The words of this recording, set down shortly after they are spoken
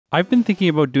I've been thinking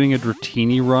about doing a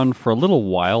Dratini run for a little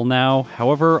while now,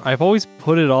 however, I've always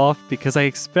put it off because I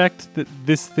expect that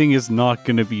this thing is not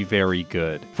going to be very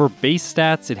good. For base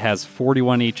stats, it has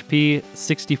 41 HP,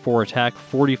 64 attack,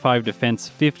 45 defense,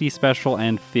 50 special,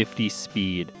 and 50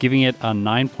 speed, giving it a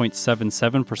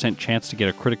 9.77% chance to get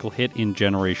a critical hit in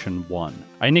Generation 1.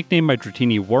 I nicknamed my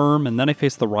Dratini Worm, and then I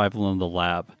faced the rival in the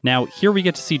lab. Now, here we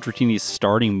get to see Dratini's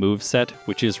starting moveset,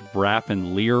 which is Wrap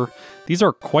and Leer. These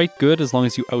are quite good as long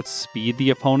as you outspeed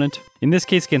the opponent. In this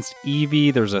case against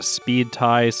Eevee, there's a speed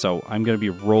tie, so I'm going to be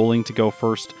rolling to go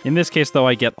first. In this case though,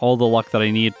 I get all the luck that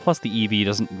I need, plus the Eevee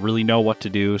doesn't really know what to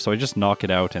do, so I just knock it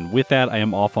out, and with that I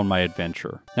am off on my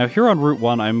adventure. Now here on Route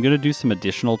 1, I'm going to do some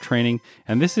additional training,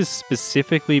 and this is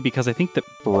specifically because I think that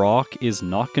Brock is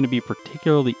not going to be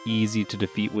particularly easy to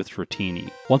defeat with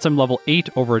Dratini. Once I'm level 8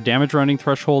 over a damage rounding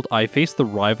threshold, I face the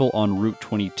rival on Route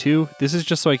 22. This is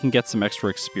just so I can get some extra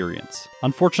experience.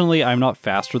 Unfortunately, I'm not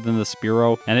faster than the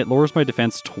Spearow, and it lowers my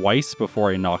defense twice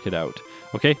before I knock it out.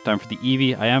 Okay, time for the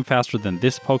Eevee. I am faster than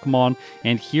this Pokemon,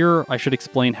 and here I should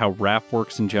explain how Wrap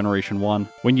works in Generation 1.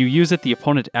 When you use it, the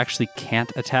opponent actually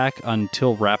can't attack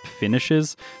until Wrap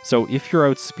finishes, so if you're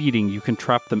outspeeding, you can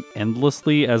trap them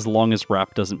endlessly as long as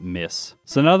Wrap doesn't miss.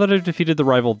 So now that I've defeated the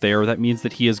rival there, that means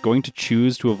that he is going to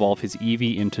choose to evolve his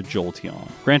Eevee into Jolteon.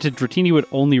 Granted, Dratini would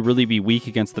only really be weak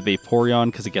against the Vaporeon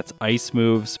because it gets ice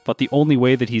moves, but the only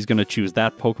way that he's going to choose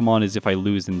that Pokemon is if I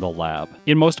lose in the lab.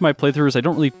 In most of my playthroughs, I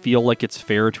don't really feel like it's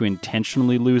fair to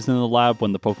intentionally lose in the lab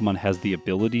when the Pokemon has the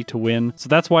ability to win, so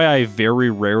that's why I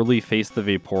very rarely face the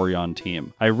Vaporeon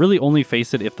team. I really only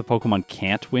face it if the Pokemon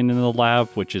can't win in the lab,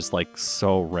 which is like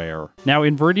so rare. Now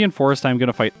in Viridian Forest, I'm going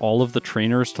to fight all of the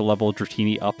trainers to level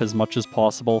Dratini up as much as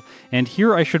possible, and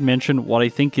here I should mention what I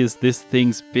think is this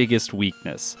thing's biggest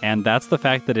weakness, and that's the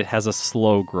fact that it has a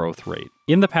slow growth rate.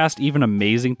 In the past, even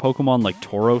amazing Pokemon like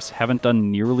Tauros haven't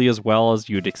done nearly as well as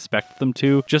you'd expect them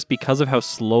to, just because of how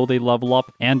slow they level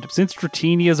up, and since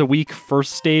Dratini is a weak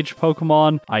first stage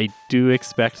Pokemon, I do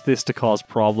expect this to cause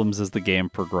problems as the game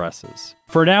progresses.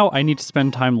 For now, I need to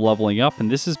spend time leveling up,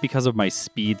 and this is because of my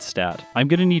speed stat. I'm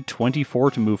going to need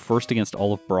 24 to move first against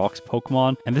all of Brock's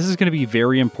Pokemon, and this is going to be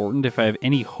very important if I have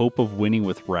any hope of winning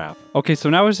with Wrap. Okay, so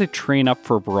now as I train up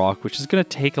for Brock, which is going to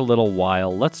take a little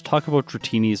while, let's talk about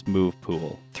Dratini's move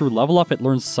pool. Through level up, it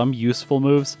learns some useful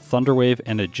moves, Thunder Wave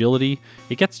and Agility.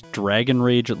 It gets Dragon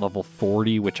Rage at level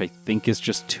 40, which I think is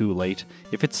just too late.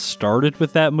 If it started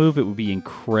with that move, it would be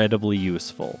incredibly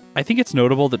useful. I think it's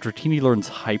notable that Dratini learns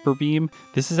Hyper Beam.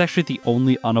 This is actually the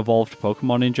only unevolved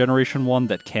Pokemon in Generation 1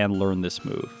 that can learn this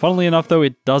move. Funnily enough though,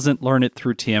 it doesn't learn it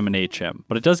through TM and HM,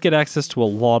 but it does get access to a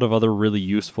lot of other really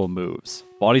useful moves.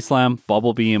 Body Slam,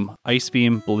 Bubble Beam, Ice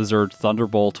Beam, Blizzard,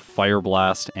 Thunderbolt, Fire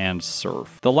Blast, and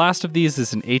Surf. The last of these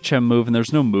is an HM move, and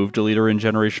there's no move deleter in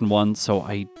Generation 1, so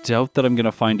I doubt that I'm going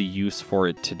to find a use for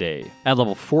it today. At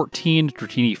level 14,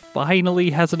 Dratini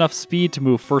finally has enough speed to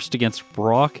move first against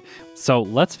Brock, so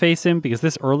let's face him because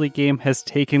this early game has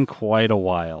taken quite a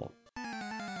while.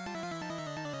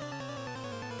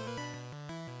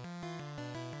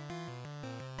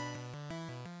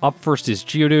 Up first is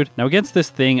Geodude. Now against this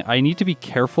thing, I need to be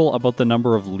careful about the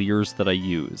number of Leers that I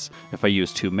use. If I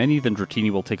use too many, then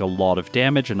Dratini will take a lot of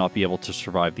damage and not be able to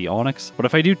survive the Onix. But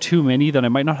if I do too many, then I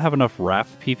might not have enough Wrap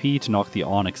PP to knock the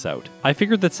Onix out. I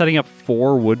figured that setting up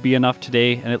 4 would be enough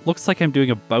today, and it looks like I'm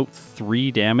doing about 3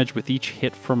 damage with each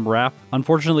hit from Wrap.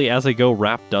 Unfortunately, as I go,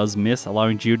 Wrap does miss,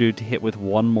 allowing Geodude to hit with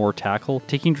 1 more tackle,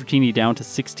 taking Dratini down to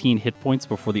 16 hit points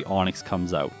before the Onix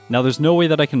comes out. Now there's no way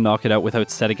that I can knock it out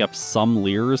without setting up some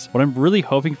Leers. What I'm really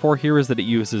hoping for here is that it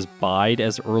uses Bide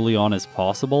as early on as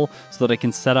possible so that I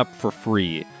can set up for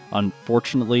free.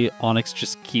 Unfortunately, Onix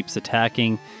just keeps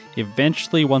attacking.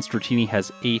 Eventually, once Dratini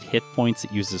has 8 hit points,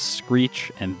 it uses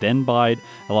Screech and then Bide,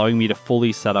 allowing me to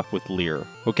fully set up with Leer.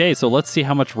 Okay, so let's see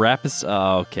how much Wrap is...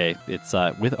 okay,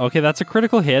 that's a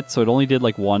critical hit, so it only did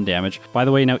like 1 damage. By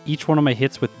the way, now each one of my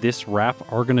hits with this Wrap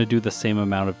are going to do the same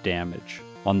amount of damage.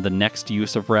 On the next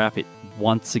use of Wrap, it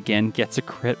once again gets a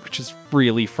crit, which is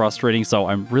really frustrating, so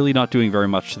I'm really not doing very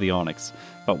much to the Onix.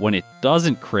 But when it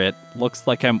doesn't crit, looks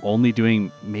like I'm only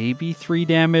doing maybe 3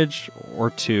 damage or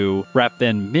 2. Wrap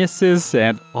then misses,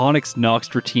 and Onix knocks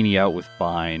Dratini out with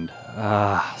Bind.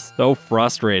 So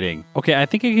frustrating. Okay, I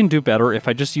think I can do better if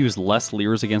I just use less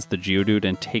Leers against the Geodude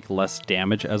and take less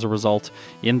damage as a result.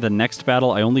 In the next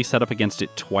battle, I only set up against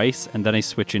it twice, and then I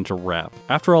switch into Wrap.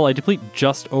 After all, I deplete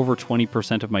just over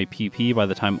 20% of my PP by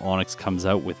the time Onix comes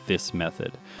out with this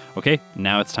method. Okay,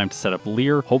 now it's time to set up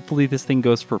Leer. Hopefully this thing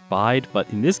goes for Bide, but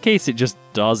in this case it just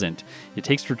doesn't. It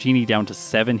takes Dratini down to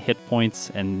 7 hit points,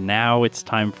 and now it's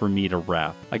time for me to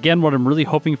Wrap. Again, what I'm really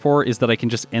hoping for is that I can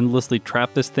just endlessly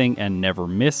trap this thing and never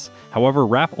miss. However,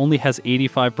 Wrap only has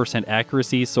 85%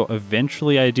 accuracy, so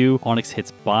eventually I do. Onix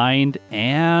hits Bind,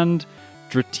 and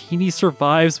Dratini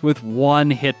survives with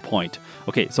 1 hit point.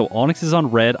 Okay, so Onix is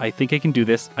on red. I think I can do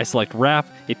this. I select Wrap,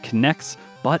 it connects,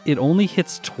 but it only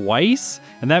hits twice,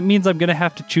 and that means I'm going to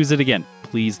have to choose it again.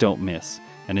 Please don't miss.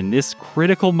 And in this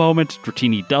critical moment,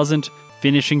 Dratini doesn't,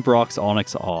 finishing Brock's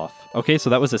Onix off. Okay, so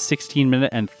that was a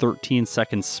 16-minute and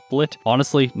 13-second split.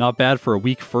 Honestly, not bad for a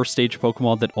weak first-stage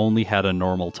Pokemon that only had a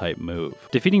normal-type move.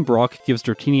 Defeating Brock gives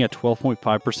Dratini a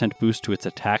 12.5% boost to its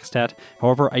attack stat.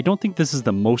 However, I don't think this is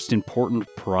the most important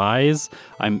prize.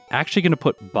 I'm actually going to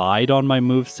put Bide on my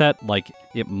moveset. Like,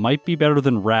 it might be better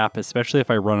than Wrap, especially if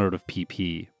I run out of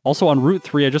PP. Also, on Route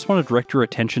 3, I just want to direct your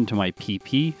attention to my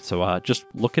PP, so just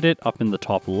look at it up in the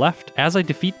top left. As I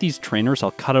defeat these trainers,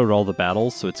 I'll cut out all the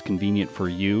battles, so it's convenient for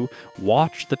you.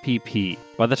 Watch the PP.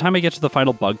 By the time I get to the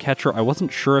final bug catcher, I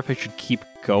wasn't sure if I should keep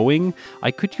going.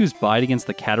 I could use Bide against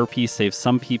the Caterpie, save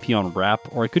some PP on Wrap,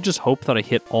 or I could just hope that I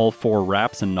hit all 4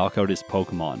 Wraps and knock out his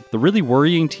Pokemon. The really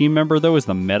worrying team member though is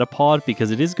the Metapod, because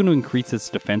it is going to increase its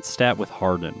defense stat with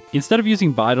Harden. Instead of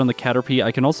using Bide on the Caterpie,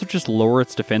 I can also just lower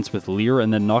its defense with Leer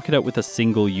and then knock it out with a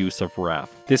single use of Wrap.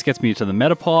 This gets me to the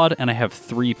Metapod, and I have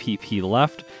 3 PP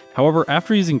left. However,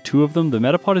 after using 2 of them, the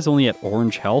Metapod is only at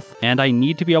orange health, and I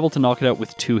need to be able to knock it out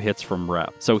with 2 hits from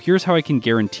Wrap. So here's how I can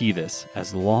guarantee this,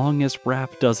 as long as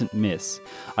Wrap doesn't miss.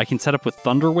 I can set up with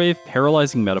Thunder Wave,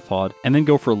 paralyzing Metapod, and then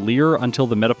go for Leer until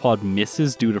the Metapod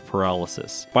misses due to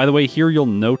paralysis. By the way, here you'll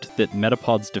note that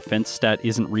Metapod's defense stat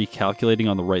isn't recalculating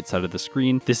on the right side of the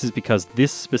screen. This is because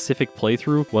this specific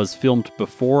playthrough was filmed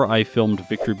before I filmed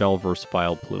Victory Bell vs.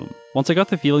 Vileplume. Once I got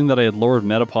the feeling that I had lowered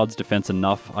Metapod's defense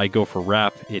enough, I go for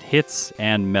Wrap, it hits,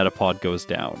 and Metapod goes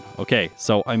down. Okay,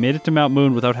 so I made it to Mount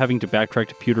Moon without having to backtrack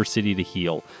to Pewter City to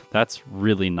heal. That's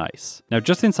really nice. Now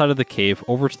just inside of the cave,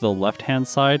 over to the left-hand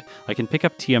side, I can pick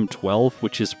up TM12,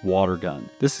 which is Water Gun.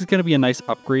 This is going to be a nice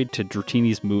upgrade to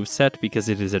Dratini's moveset because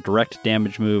it is a direct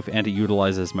damage move and it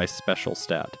utilizes my special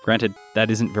stat. Granted, that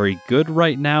isn't very good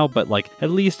right now, but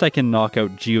at least I can knock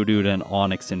out Geodude and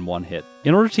Onix in 1 hit.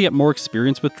 In order to get more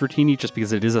experience with Dratini, just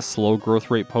because it is a slow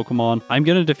growth rate Pokemon, I'm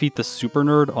going to defeat the Super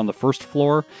Nerd on the first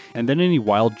floor, and then any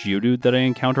wild Geodude that I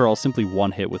encounter, I'll simply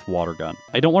 1-hit with Water Gun.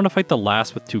 I don't want to fight the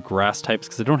last with 2 grass types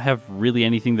because I don't have really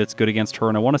anything that's good against her,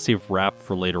 and I want to save Wrap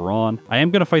for later on. I am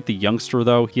going to fight the youngster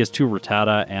though. He has 2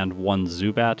 Rattata and 1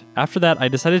 Zubat. After that, I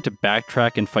decided to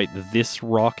backtrack and fight this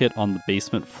Rocket on the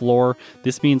basement floor.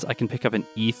 This means I can pick up an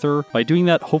Ether. By doing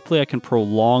that, hopefully I can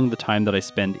prolong the time that I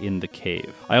spend in the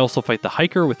cave. I also fight the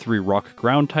Hiker with 3 rock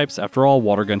ground types. After all,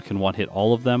 Water Gun can 1-hit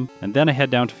all of them. And then I head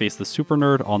down to face the Super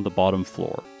Nerd on the bottom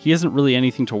floor. He isn't really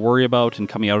anything to worry about, and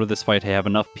coming out of this fight I have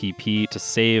enough PP to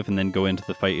save and then go into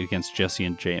the fight against Jesse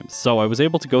and James. So I was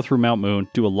able to go through Mount Moon,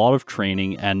 do a lot of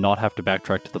training, and not have to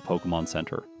backtrack to the Pokemon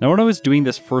Center. Now when I was doing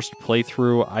this first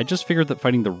playthrough, I just figured that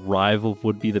fighting the rival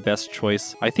would be the best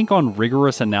choice. I think on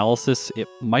rigorous analysis, it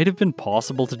might have been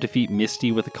possible to defeat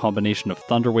Misty with a combination of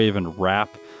Thunder Wave and Wrap.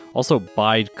 Also,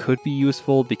 Bide could be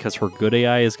useful because her good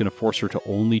AI is going to force her to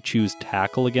only choose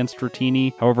Tackle against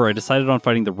Dratini. However, I decided on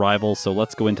fighting the rival, so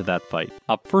let's go into that fight.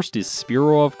 Up first is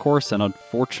Spearow, of course, and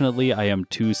unfortunately I am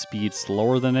 2 speed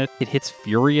slower than it. It hits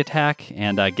Fury Attack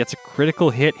and gets a critical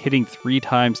hit, hitting 3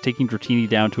 times, taking Dratini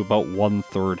down to about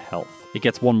 1/3 health. It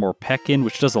gets 1 more Peck in,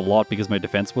 which does a lot because my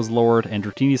defense was lowered, and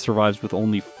Dratini survives with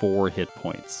only 4 hit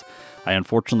points. I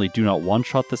unfortunately do not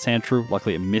one-shot the Sandshrew.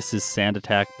 Luckily it misses Sand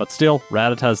Attack, but still,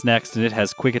 Rattata's next and it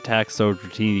has Quick Attack, so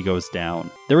Dratini goes down.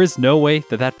 There is no way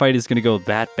that that fight is going to go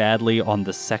that badly on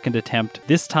the second attempt.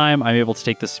 This time I'm able to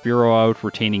take the Spearow out,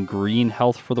 retaining green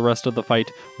health for the rest of the fight.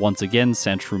 Once again,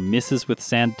 Sandshrew misses with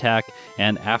Sand Attack,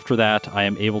 and after that I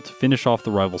am able to finish off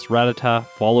the rival's Rattata,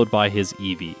 followed by his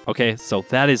Eevee. Okay, so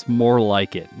that is more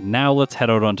like it. Now let's head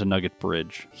out onto Nugget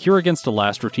Bridge. Here against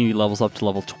Elas, Dratini levels up to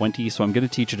level 20, so I'm going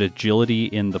to teach it Agility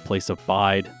in the place of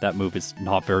Bide. That move is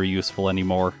not very useful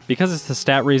anymore. Because it's a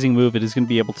stat raising move, it is going to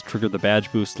be able to trigger the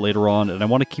badge boost later on, and I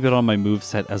want to keep it on my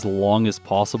moveset as long as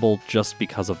possible just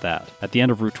because of that. At the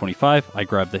end of Route 25, I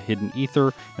grab the Hidden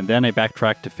Ether, and then I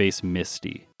backtrack to face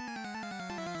Misty.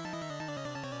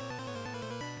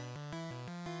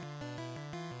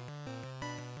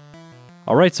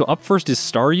 Alright, so up first is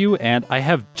Staryu, and I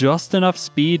have just enough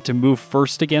speed to move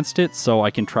first against it, so I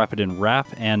can trap it in Wrap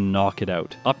and knock it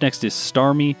out. Up next is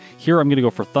Starmie. Here I'm going to go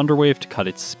for Thunder Wave to cut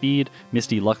its speed.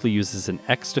 Misty luckily uses an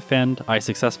X defend. I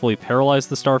successfully paralyze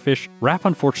the Starfish. Wrap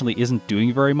unfortunately isn't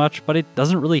doing very much, but it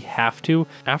doesn't really have to.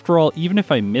 After all, even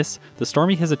if I miss, the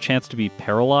Starmie has a chance to be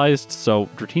paralyzed, so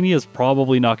Dratini is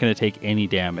probably not going to take any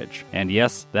damage. And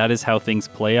yes, that is how things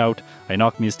play out. I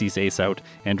knock Misty's ace out,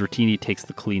 and Dratini takes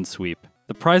the clean sweep.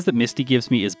 The prize that Misty gives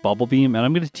me is Bubble Beam, and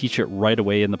I'm going to teach it right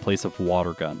away in the place of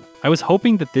Water Gun. I was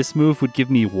hoping that this move would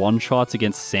give me one-shots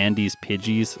against Sandy's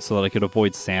Pidgeys so that I could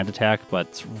avoid Sand Attack, but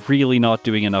it's really not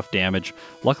doing enough damage.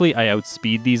 Luckily, I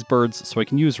outspeed these birds, so I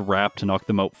can use Wrap to knock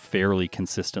them out fairly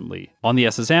consistently. On the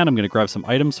Sazan, I'm going to grab some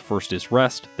items. First is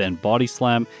Rest, then Body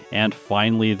Slam, and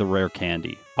finally the Rare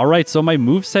Candy. Alright, so my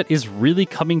moveset is really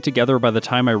coming together by the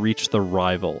time I reach the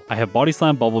rival. I have Body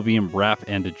Slam, Bubble Beam, Wrap,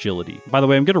 and Agility. By the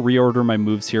way, I'm going to reorder my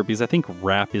moves here because I think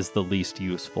Wrap is the least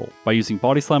useful. By using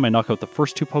Body Slam, I knock out the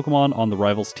first two Pokemon on the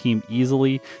rival's team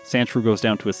easily. Sandshrew goes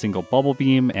down to a single Bubble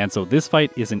Beam, and so this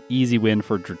fight is an easy win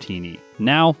for Dratini.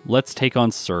 Now, let's take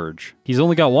on Surge. He's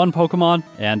only got one Pokemon,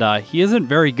 and he isn't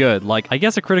very good. Like, I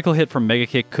guess a critical hit from Mega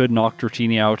Kick could knock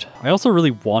Dratini out. I also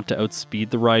really want to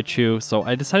outspeed the Raichu, so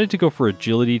I decided to go for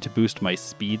Agility to boost my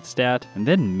speed stat, and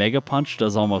then Mega Punch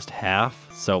does almost half,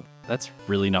 so that's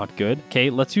really not good.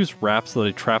 Okay, let's use Wrap so that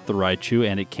I trap the Raichu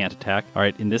and it can't attack.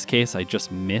 Alright, in this case, I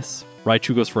just miss.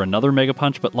 Raichu goes for another Mega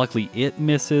Punch, but luckily it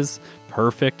misses.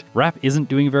 Perfect. Wrap isn't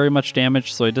doing very much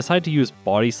damage, so I decide to use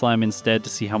Body Slam instead to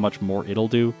see how much more it'll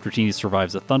do. Dratini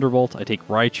survives a Thunderbolt. I take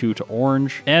Raichu to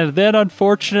Orange, and then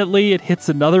unfortunately it hits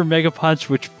another Mega Punch,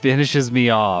 which finishes me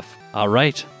off.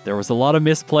 Alright, there was a lot of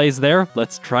misplays there.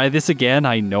 Let's try this again.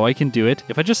 I know I can do it.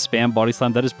 If I just spam Body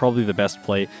Slam, that is probably the best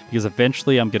play, because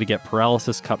eventually I'm going to get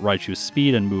Paralysis, cut Raichu's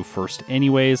speed, and move first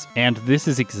anyways, and this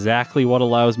is exactly what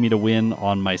allows me to win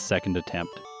on my second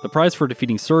attempt. The prize for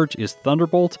defeating Surge is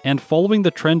Thunderbolt, and following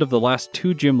the trend of the last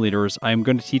two gym leaders, I am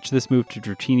going to teach this move to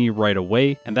Dratini right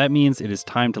away, and that means it is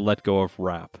time to let go of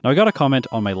Wrap. Now I got a comment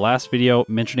on my last video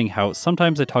mentioning how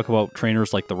sometimes I talk about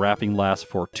trainers like the wrapping last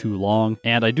for too long,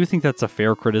 and I do think that's a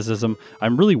fair criticism.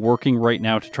 I'm really working right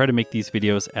now to try to make these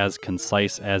videos as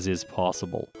concise as is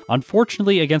possible.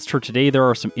 Unfortunately, against her today, there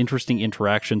are some interesting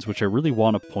interactions which I really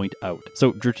want to point out.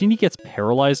 So Dratini gets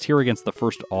paralyzed here against the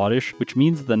first Oddish, which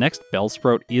means the next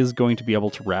Bellsprout is going to be able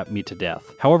to wrap me to death.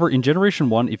 However, in Generation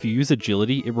 1, if you use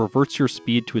Agility, it reverts your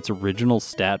speed to its original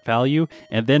stat value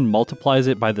and then multiplies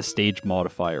it by the stage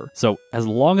modifier. So as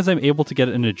long as I'm able to get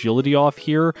an Agility off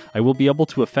here, I will be able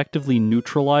to effectively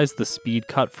neutralize the speed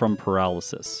cut from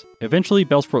Paralysis. Eventually,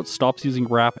 Bellsprout stops using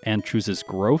Wrap and chooses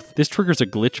Growth. This triggers a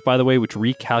glitch, by the way, which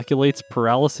recalculates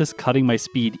Paralysis, cutting my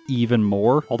speed even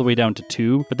more, all the way down to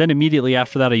 2. But then immediately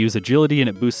after that, I use Agility and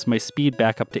it boosts my speed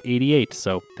back up to 88,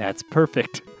 so that's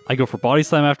perfect. I go for Body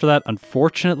Slam after that.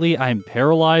 Unfortunately, I am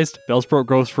paralyzed. Bellsprout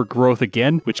goes for Growth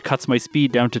again, which cuts my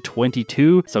speed down to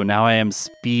 22, so now I am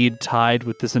speed tied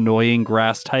with this annoying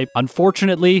grass type.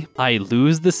 Unfortunately, I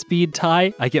lose the speed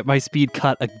tie. I get my speed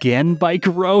cut again by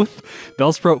Growth.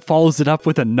 Bellsprout follows it up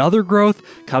with another Growth,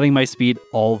 cutting my speed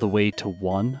all the way to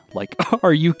 1. Like,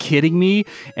 are you kidding me?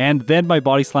 And then my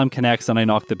Body Slam connects and I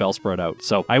knock the Bellsprout out.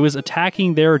 So I was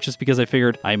attacking there just because I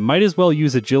figured I might as well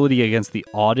use Agility against the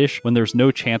Oddish when there's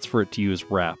no chance for it to use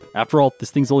Wrap. After all, this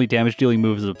thing's only damage dealing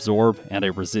move is Absorb, and I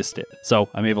resist it. So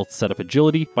I'm able to set up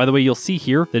Agility. By the way, you'll see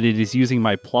here that it is using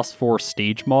my +4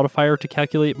 stage modifier to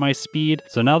calculate my speed.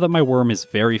 So now that my worm is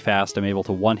very fast, I'm able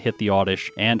to one-hit the Oddish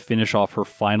and finish off her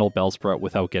final Bellsprout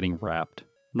without getting wrapped.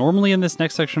 Normally in this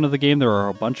next section of the game, there are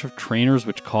a bunch of trainers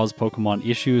which cause Pokemon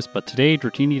issues, but today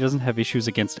Dratini doesn't have issues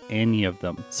against any of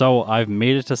them. So I've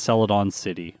made it to Celadon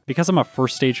City. Because I'm a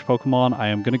first stage Pokemon, I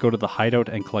am going to go to the hideout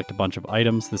and collect a bunch of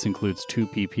items. This includes 2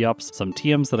 PP ups, some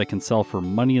TMs that I can sell for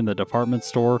money in the department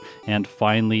store, and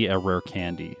finally a rare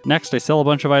candy. Next, I sell a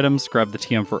bunch of items, grab the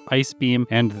TM for Ice Beam,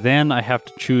 and then I have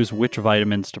to choose which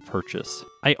vitamins to purchase.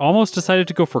 I almost decided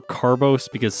to go for Carbos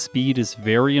because speed is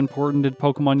very important in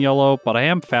Pokemon Yellow, but I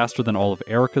am faster than all of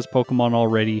Erica's Pokemon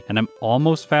already, and I'm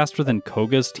almost faster than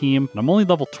Koga's team, and I'm only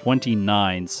level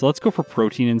 29, so let's go for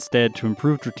Protein instead to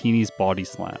improve Dratini's Body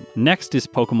Slam. Next is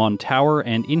Pokemon Tower,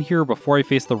 and in here, before I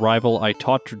face the rival, I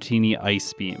taught Dratini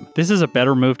Ice Beam. This is a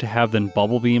better move to have than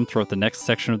Bubble Beam throughout the next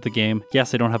section of the game.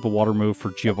 Yes, I don't have a water move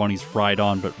for Giovanni's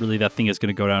Rhydon, but really that thing is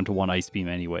going to go down to 1 Ice Beam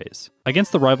anyways.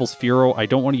 Against the rival's Fearow, I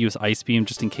don't want to use Ice Beam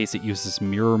just in case it uses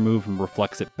Mirror Move and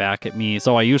reflects it back at me,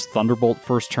 so I use Thunderbolt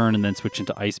first turn and then switch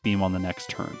into Ice Beam on the next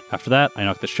turn. After that, I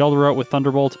knock the Shelter out with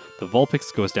Thunderbolt, the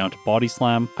Vulpix goes down to Body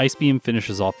Slam, Ice Beam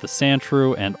finishes off the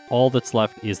Sandshrew, and all that's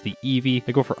left is the Eevee.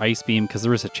 I go for Ice Beam because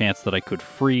there is a chance that I could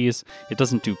freeze. It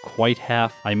doesn't do quite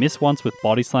half. I miss once with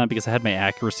Body Slam because I had my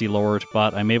accuracy lowered,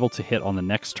 but I'm able to hit on the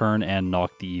next turn and knock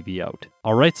the Eevee out.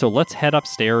 Alright, so let's head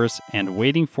upstairs, and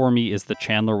waiting for me is the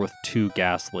Chandler with 2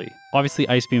 Ghastly. Obviously,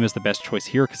 Ice Beam is the best choice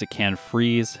here because it can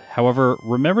freeze. However,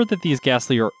 remember that these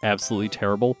Ghastly are absolutely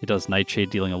terrible. It does Nightshade,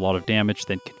 dealing a lot of damage,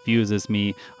 then confuses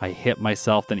me. I hit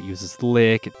myself, then it uses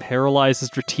Lick. It paralyzes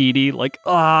Dratini. Like,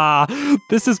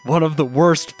 this is one of the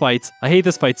worst fights. I hate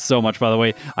this fight so much, by the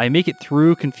way. I make it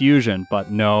through confusion,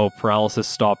 but no, paralysis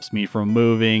stops me from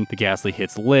moving. The Ghastly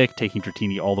hits Lick, taking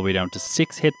Dratini all the way down to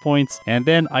 6 hit points, and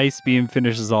then Ice Beam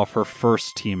finishes off her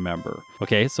first team member.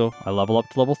 Okay, so I level up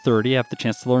to level 30. I have the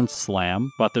chance to learn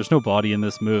Slam, but there's no body in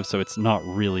this move, so it's not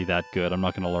really that good. I'm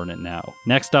not going to learn it now.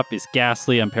 Next up is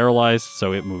Ghastly. I'm paralyzed,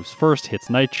 so it moves first, hits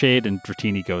Nightshade, and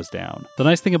Dratini goes down. The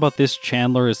nice thing about this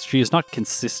Chandler is she is not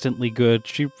consistently good.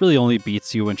 She really only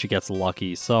beats you when she gets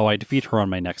lucky, so I defeat her on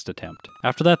my next attempt.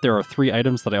 After that, there are 3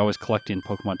 items that I always collect in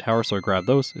Pokemon Tower, so I grab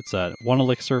those. It's a 1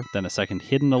 elixir, then a second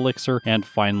hidden elixir, and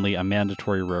finally a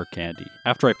mandatory rare candy.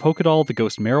 After I poke it all the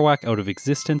Ghost Marowak out of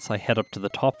existence, I head up to the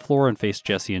top floor and face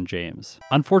Jesse and James.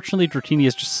 Unfortunately, Dratini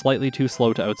is just slightly too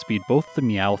slow to outspeed both the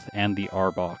Meowth and the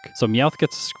Arbok. So Meowth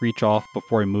gets a Screech off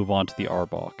before I move on to the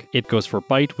Arbok. It goes for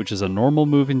Bite, which is a normal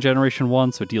move in Generation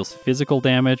 1, so it deals physical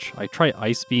damage. I try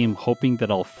Ice Beam, hoping that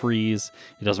I'll freeze.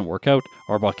 It doesn't work out.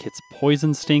 Arbok hits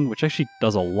Poison Sting, which actually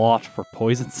does a lot for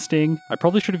Poison Sting. I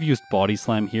probably should have used Body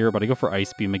Slam here, but I go for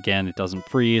Ice Beam again. It doesn't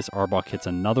freeze. Arbok hits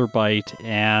another Bite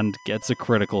and gets a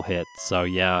critical hit. So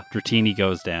yeah, Dratini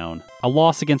goes down. A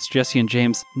loss against Jesse and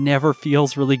James never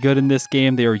feels really good in this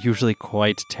game. They are usually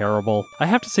quite terrible. I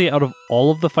have to say, out of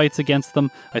all of the fights against them,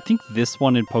 I think this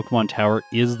one in Pokemon Tower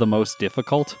is the most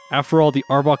difficult. After all, the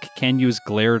Arbok can use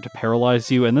Glare to paralyze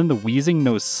you, and then the Weezing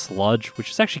knows Sludge, which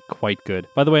is actually quite good.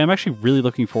 By the way, I'm actually really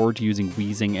looking forward to using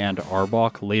Weezing and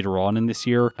Arbok later on in this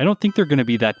year. I don't think they're going to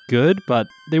be that good, but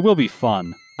they will be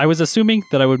fun. I was assuming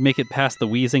that I would make it past the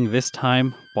Weezing this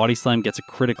time. Body Slam gets a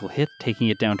critical hit, taking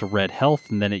it down to red health,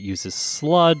 and then it uses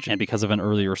Sludge, and because of an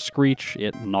earlier Screech,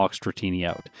 it knocks Dratini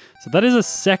out. So that is a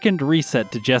second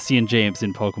reset to Jesse and James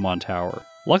in Pokemon Tower.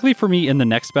 Luckily for me, in the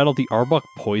next battle, the Arbok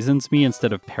poisons me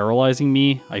instead of paralyzing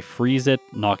me. I freeze it,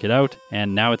 knock it out,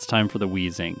 and now it's time for the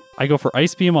Weezing. I go for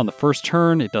Ice Beam on the first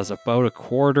turn. It does about a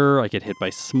quarter. I get hit by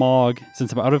Smog.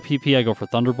 Since I'm out of PP, I go for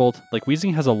Thunderbolt. Like,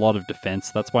 Weezing has a lot of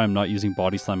defense. That's why I'm not using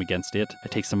Body Slam against it. I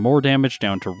take some more damage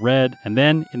down to red, and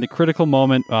then, in the critical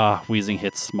moment, Weezing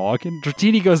hits Smog, and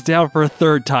Dratini goes down for a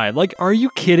 3rd time. Like, are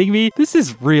you kidding me? This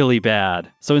is really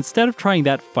bad. So instead of trying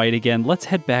that fight again, let's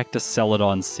head back to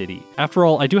Celadon City. After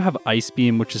all, I do have Ice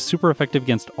Beam, which is super effective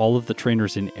against all of the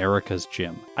trainers in Erica's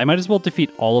gym. I might as well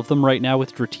defeat all of them right now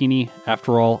with Dratini.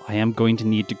 After all, I am going to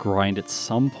need to grind at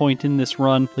some point in this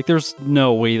run. Like, there's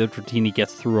no way that Dratini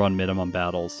gets through on minimum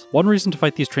battles. One reason to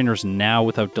fight these trainers now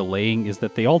without delaying is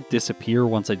that they all disappear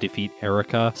once I defeat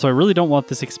Erica, so I really don't want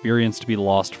this experience to be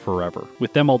lost forever.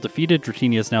 With them all defeated,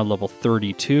 Dratini is now level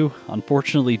 32,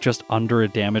 unfortunately just under a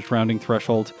damage rounding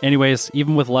threshold. Anyways,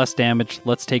 even with less damage,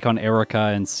 let's take on Erica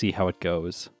and see how it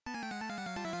goes.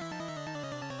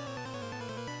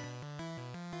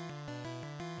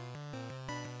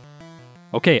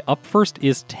 Okay, up first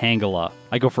is Tangela.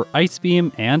 I go for Ice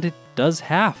Beam, and it does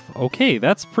half. Okay,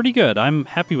 that's pretty good. I'm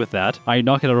happy with that. I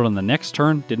knock it out on the next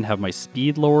turn, didn't have my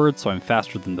speed lowered, so I'm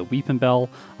faster than the Weepinbell.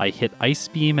 I hit Ice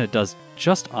Beam, and it does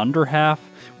just under half.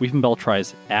 Weepinbell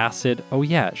tries Acid. Oh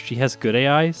yeah, she has good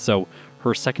AI, so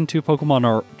her second 2 Pokemon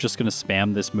are just going to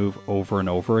spam this move over and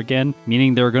over again,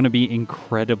 meaning they're going to be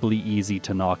incredibly easy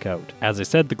to knock out. As I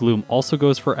said, the Gloom also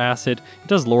goes for Acid. It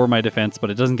does lower my defense, but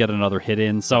it doesn't get another hit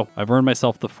in, so I've earned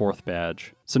myself the 4th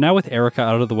badge. So now with Erica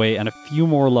out of the way and a few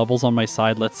more levels on my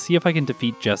side, let's see if I can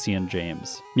defeat Jesse and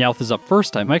James. Meowth is up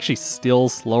first. I'm actually still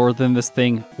slower than this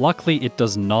thing. Luckily, it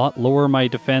does not lower my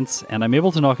defense, and I'm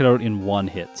able to knock it out in 1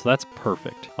 hit, so that's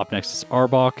perfect. Up next is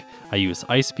Arbok. I use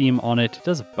Ice Beam on it. It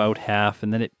does about half,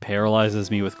 and then it paralyzes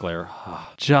me with Glare.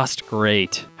 Just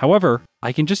great. However,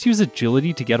 I can just use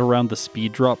Agility to get around the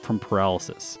speed drop from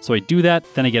Paralysis. So I do that,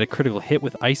 then I get a critical hit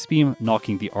with Ice Beam,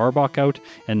 knocking the Arbok out,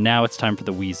 and now it's time for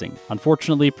the Weezing.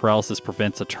 Unfortunately, Paralysis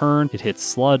prevents a turn. It hits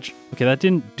Sludge. Okay, that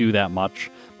didn't do that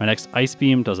much. My next Ice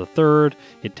Beam does a third,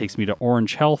 it takes me to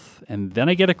orange health, and then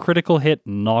I get a critical hit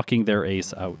knocking their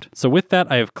ace out. So with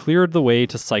that, I have cleared the way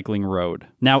to Cycling Road.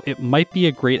 Now, it might be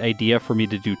a great idea for me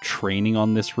to do training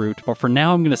on this route, but for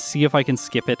now I'm going to see if I can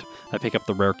skip it. I pick up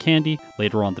the rare candy,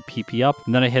 later on the PP up,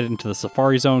 and then I head into the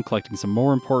Safari Zone collecting some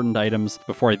more important items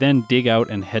before I then dig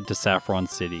out and head to Saffron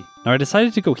City. Now I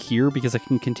decided to go here because I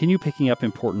can continue picking up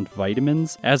important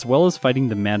vitamins, as well as fighting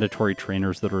the mandatory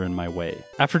trainers that are in my way.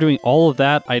 After doing all of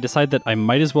that, I decide that I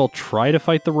might as well try to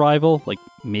fight the rival, like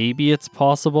maybe it's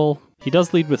possible. He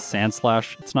does lead with Sand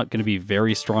Slash. It's not going to be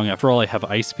very strong. After all, I have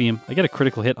Ice Beam. I get a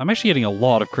critical hit. I'm actually getting a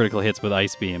lot of critical hits with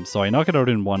Ice Beam, so I knock it out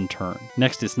in one turn.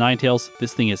 Next is Ninetales.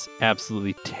 This thing is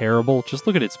absolutely terrible. Just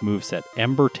look at its moveset.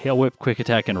 Ember, Tail Whip, Quick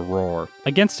Attack, and Roar.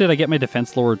 Against it, I get my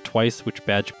defense lowered twice, which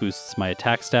badge boosts my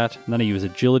attack stat. And then I use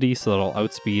Agility so that I'll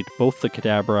outspeed both the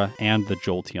Kadabra and the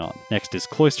Jolteon. Next is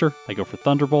Cloyster. I go for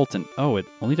Thunderbolt, and oh, it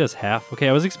only does half. Okay,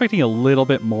 I was expecting a little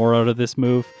bit more out of this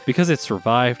move. Because it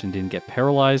survived and didn't get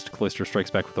paralyzed, Cloyster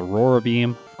strikes back with Aurora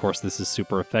Beam. Of course, this is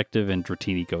super effective, and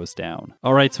Dratini goes down.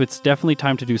 Alright, so it's definitely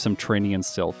time to do some training in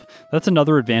Sylph. That's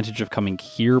another advantage of coming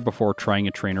here before trying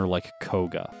a trainer like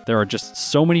Koga. There are just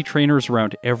so many trainers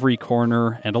around every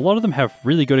corner, and a lot of them have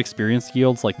really good experience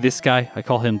yields, like this guy. I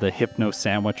call him the Hypno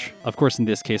Sandwich. Of course, in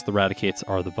this case, the Raticates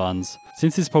are the buns.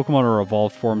 Since his Pokemon are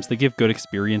evolved forms, they give good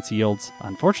experience yields.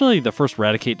 Unfortunately, the first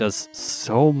Raticate does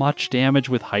so much damage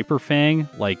with Hyper Fang.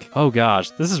 Like, oh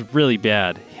gosh, this is really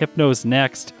bad. Hypno's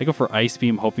next. I go for Ice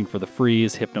Beam, hoping for the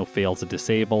freeze. Hypno fails to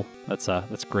disable.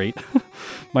 That's great.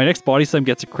 My next Body Slam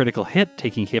gets a critical hit,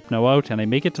 taking Hypno out, and I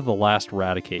make it to the last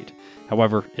Raticate.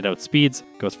 However, it outspeeds,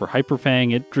 goes for Hyper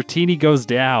Fang, and Dratini goes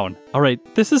down.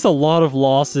 Alright, this is a lot of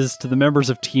losses to the members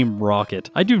of Team Rocket.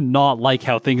 I do not like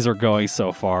how things are going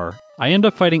so far. I end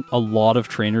up fighting a lot of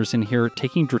trainers in here,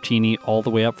 taking Dratini all the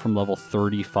way up from level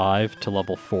 35 to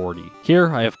level 40.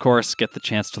 Here, I of course get the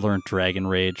chance to learn Dragon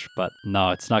Rage, but no,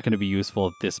 it's not going to be useful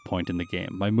at this point in the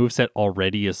game. My moveset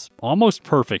already is almost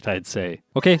perfect, I'd say.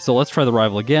 Okay, so let's try the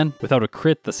rival again. Without a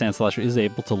crit, the Sandslash is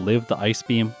able to live the Ice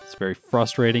Beam. It's very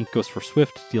frustrating. Goes for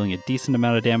Swift, dealing a decent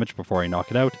amount of damage before I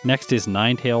knock it out. Next is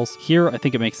Ninetales. Here, I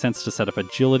think it makes sense to set up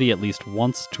Agility at least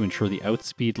once to ensure the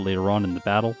outspeed later on in the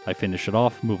battle. I finish it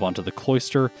off, move on to the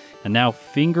Cloyster, and now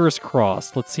fingers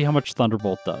crossed, let's see how much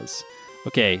Thunderbolt does.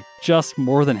 Okay, just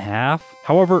more than half.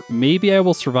 However, maybe I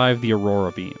will survive the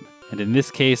Aurora Beam, and in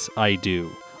this case, I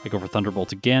do. I go for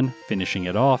Thunderbolt again, finishing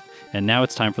it off, and now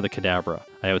it's time for the Kadabra.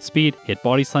 I outspeed, hit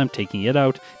Body Slam, taking it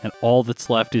out, and all that's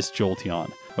left is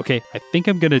Jolteon. Okay, I think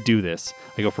I'm gonna do this.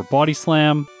 I go for Body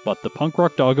Slam, but the Punk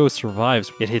Rock Doggo survives.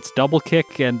 It hits Double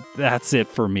Kick, and that's it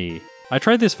for me. I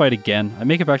tried this fight again. I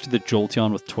make it back to the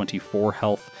Jolteon with 24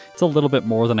 health. It's a little bit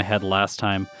more than I had last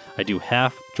time. I do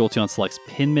half. Jolteon selects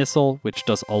Pin Missile, which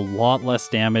does a lot less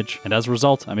damage, and as a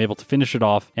result, I'm able to finish it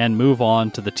off and move on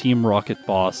to the Team Rocket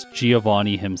boss,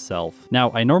 Giovanni himself.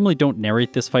 Now, I normally don't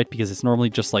narrate this fight because it's normally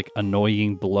just like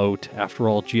annoying bloat. After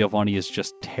all, Giovanni is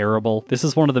just terrible. This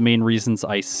is one of the main reasons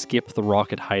I skip the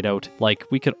Rocket hideout. Like,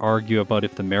 we could argue about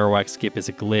if the Marowak skip is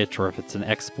a glitch, or if it's an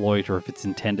exploit, or if it's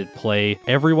intended play.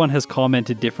 Everyone has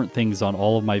commented different things on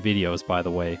all of my videos, by the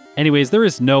way. Anyways, there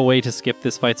is no way to skip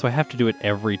this fight, so I have to do it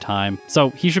every time.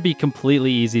 So he should be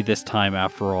completely easy this time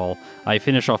after all. I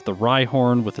finish off the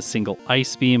Rhyhorn with a single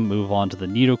Ice Beam, move on to the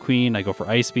Nidoqueen. I go for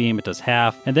Ice Beam, it does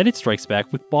half, and then it strikes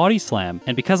back with Body Slam.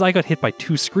 And because I got hit by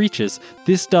 2 Screeches,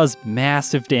 this does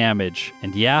massive damage.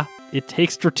 And yeah, it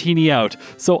takes Dratini out,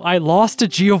 so I lost to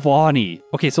Giovanni.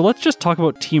 Okay, so let's just talk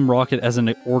about Team Rocket as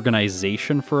an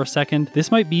organization for a second. This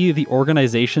might be the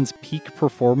organization's peak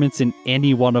performance in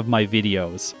any one of my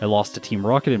videos. I lost to Team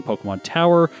Rocket in Pokemon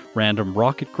Tower, random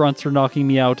Rocket Grunts are knocking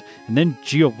me out, and then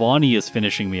Giovanni is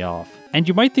finishing me off. And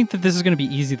you might think that this is going to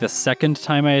be easy the second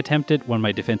time I attempt it when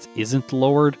my defense isn't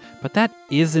lowered, but that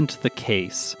isn't the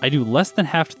case. I do less than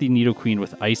half to the Nidoqueen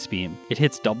with Ice Beam. It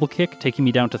hits Double Kick, taking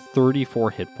me down to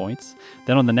 34 hit points.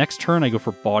 Then on the next turn, I go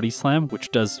for Body Slam,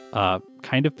 which does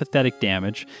kind of pathetic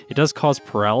damage. It does cause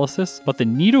paralysis, but the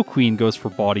Nidoqueen goes for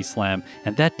Body Slam,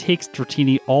 and that takes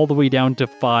Dratini all the way down to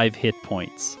 5 hit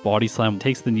points. Body Slam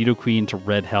takes the Nidoqueen to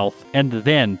red health, and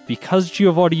then, because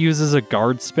Giovanni uses a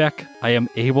guard spec, I am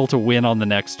able to win on the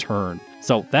next turn.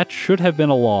 So that should have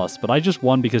been a loss, but I just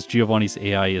won because Giovanni's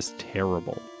AI is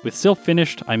terrible. With Sylph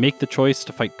finished, I make the choice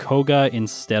to fight Koga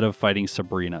instead of fighting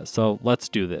Sabrina, so let's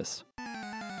do this.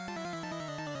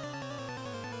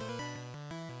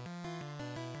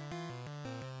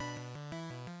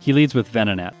 He leads with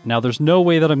Venonat. Now there's no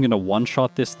way that I'm going to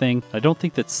one-shot this thing. I don't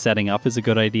think that setting up is a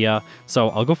good idea. So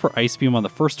I'll go for Ice Beam on the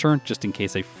first turn just in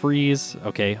case I freeze.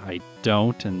 Okay, I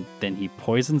don't, and then he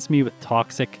poisons me with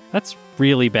Toxic. That's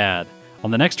really bad. On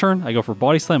the next turn, I go for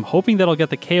Body Slam, hoping that I'll get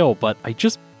the KO, but I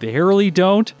just barely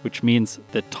don't, which means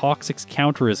the Toxic's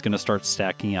counter is going to start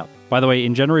stacking up. By the way,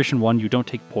 in Generation 1, you don't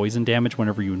take poison damage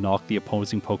whenever you knock the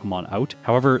opposing Pokemon out.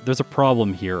 However, there's a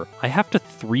problem here. I have to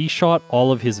 3-shot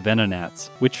all of his Venonats,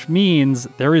 which means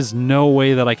there is no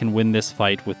way that I can win this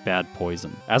fight with bad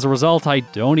poison. As a result, I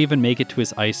don't even make it to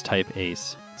his Ice-type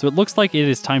Ace. So it looks like it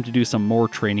is time to do some more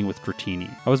training with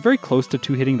Dratini. I was very close to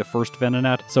 2-hitting the first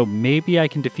Venonat, so maybe I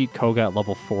can defeat Koga at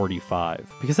level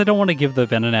 45. Because I don't want to give the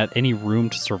Venonat any room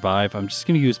to survive, I'm just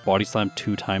going to use Body Slam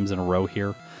 2 times in a row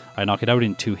here. I knock it out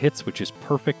in 2 hits, which is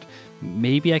perfect.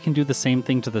 Maybe I can do the same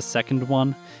thing to the second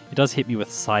one. It does hit me with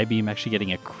Psybeam, actually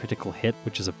getting a critical hit,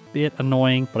 which is a bit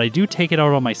annoying, but I do take it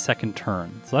out on my second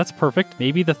turn. So that's perfect.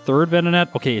 Maybe the third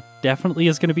Venonat, okay, it definitely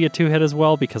is going to be a 2-hit as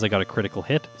well because I got a critical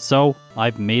hit. So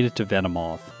I've made it to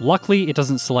Venomoth. Luckily, it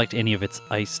doesn't select any of its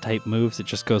Ice-type moves. It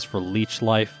just goes for Leech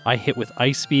Life. I hit with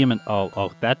Ice Beam and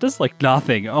oh, that does like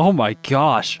nothing. Oh my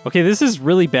gosh. Okay, this is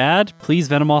really bad. Please,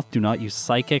 Venomoth, do not use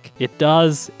Psychic. It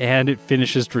does, and it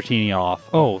finishes Dratini off.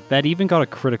 Oh, that even got a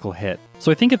critical hit.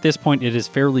 So I think at this point it is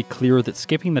fairly clear that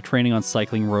skipping the training on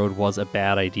Cycling Road was a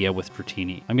bad idea with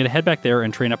Dratini. I'm going to head back there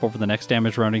and train up over the next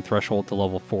damage rounding threshold to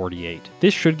level 48.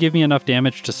 This should give me enough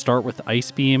damage to start with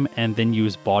Ice Beam and then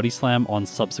use Body Slam on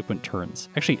subsequent turns.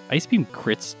 Actually, Ice Beam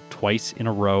crits twice in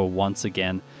a row once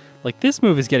again. Like, this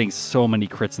move is getting so many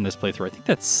crits in this playthrough. I think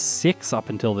that's 6 up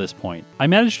until this point. I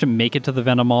managed to make it to the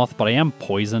Venomoth, but I am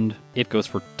poisoned. It goes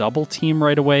for Double Team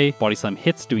right away. Body Slam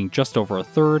hits, doing just over a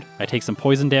third. I take some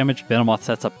poison damage. Venomoth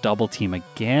sets up Double Team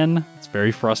again. It's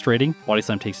very frustrating. Body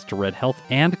Slam takes it to red health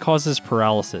and causes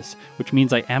paralysis, which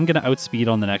means I am going to outspeed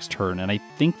on the next turn, and I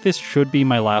think this should be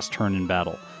my last turn in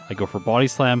battle. I go for Body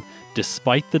Slam.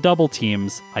 Despite the double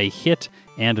teams, I hit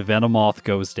and Venomoth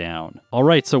goes down.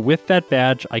 Alright, so with that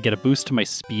badge, I get a boost to my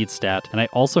speed stat, and I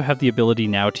also have the ability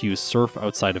now to use Surf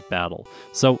outside of battle.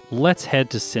 So let's head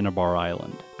to Cinnabar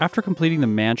Island. After completing the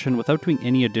mansion without doing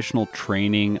any additional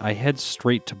training, I head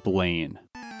straight to Blaine.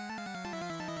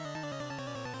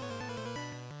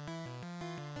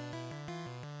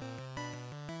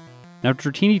 Now,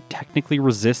 Dratini technically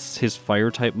resists his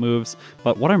fire-type moves,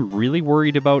 but what I'm really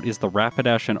worried about is the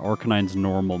Rapidash and Arcanine's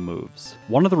normal moves.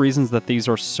 One of the reasons that these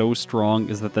are so strong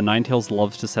is that the Ninetales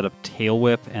loves to set up Tail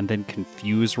Whip and then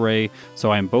Confuse Ray,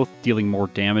 so I am both dealing more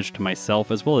damage to myself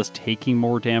as well as taking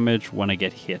more damage when I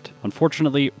get hit.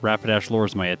 Unfortunately, Rapidash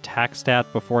lowers my attack stat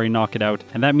before I knock it out,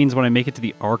 and that means when I make it to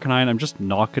the Arcanine, I'm just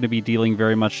not going to be dealing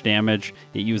very much damage.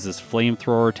 It uses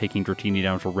Flamethrower, taking Dratini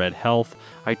down to red health.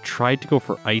 I tried to go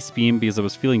for Ice Beam because I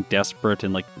was feeling desperate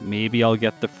and like maybe I'll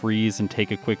get the freeze and take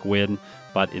a quick win,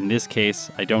 but in this case,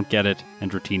 I don't get it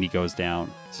and Dratini goes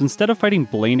down. So instead of fighting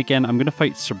Blaine again, I'm going to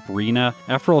fight Sabrina.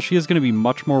 After all, she is going to be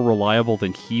much more reliable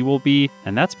than he will be,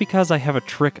 and that's because I have a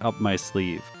trick up my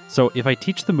sleeve. So if I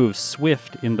teach the move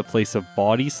Swift in the place of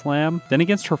Body Slam, then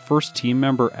against her first team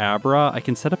member Abra, I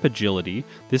can set up Agility.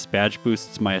 This badge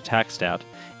boosts my attack stat.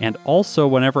 And also,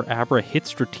 whenever Abra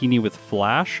hits Dratini with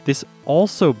Flash, this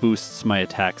also boosts my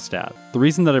attack stat. The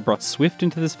reason that I brought Swift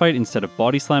into this fight instead of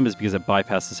Body Slam is because it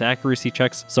bypasses accuracy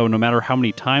checks, so no matter how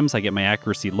many times I get my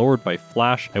accuracy lowered by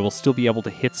Flash, I will still be able to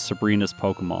hit Sabrina's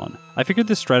Pokemon. I figured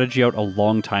this strategy out a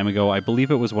long time ago. I believe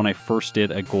it was when I first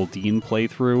did a Goldeen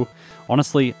playthrough.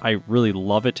 Honestly, I really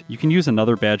love it. You can use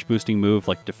another badge boosting move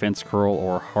like Defense Curl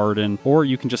or Harden, or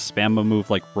you can just spam a move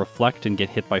like Reflect and get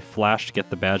hit by Flash to get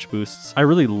the badge boosts. I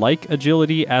really like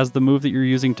Agility as the move that you're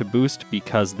using to boost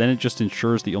because then it just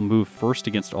ensures that you'll move first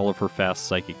against all of her fast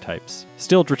Psychic types.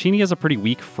 Still, Dratini has a pretty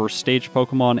weak first stage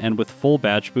Pokemon, and with full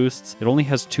badge boosts, it only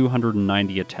has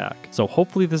 290 attack. So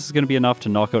hopefully this is going to be enough to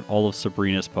knock out all of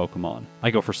Sabrina's Pokemon.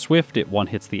 I go for Swift, it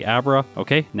one-hits the Abra.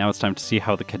 Okay, now it's time to see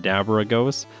how the Kadabra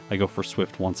goes. I go for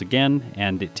Swift once again,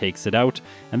 and it takes it out.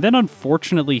 And then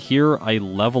unfortunately here, I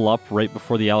level up right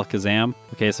before the Alakazam.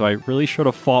 Okay, so I really should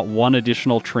have fought one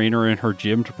additional trainer in her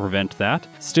gym to prevent that.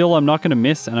 Still, I'm not going to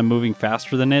miss, and I'm moving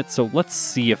faster than it, so let's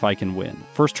see if I can win.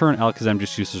 First turn, Alakazam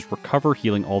just uses Recover,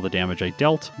 healing all the damage I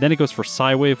dealt. Then it goes for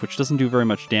Psywave, which doesn't do very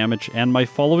much damage, and my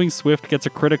following Swift gets a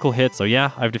critical hit, so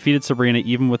yeah, I've defeated Sabrina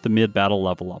even with the mid-battle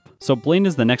level up. So Blaine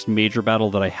is the next major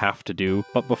battle that I have to do,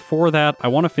 but before that, I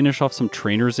want to finish off some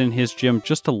trainers in his gym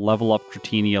just to level up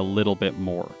Dratini a little bit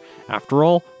more. After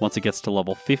all, once it gets to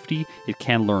level 50, it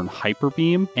can learn Hyper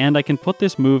Beam, and I can put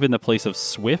this move in the place of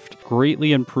Swift,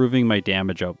 greatly improving my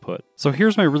damage output. So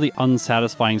here's my really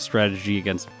unsatisfying strategy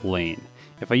against Blaine.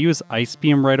 If I use Ice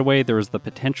Beam right away, there is the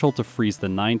potential to freeze the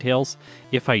Ninetales.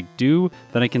 If I do,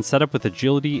 then I can set up with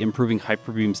Agility, improving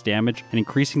Hyper Beam's damage and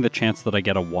increasing the chance that I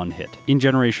get a one-hit. In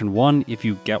Generation 1, if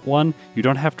you get one, you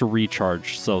don't have to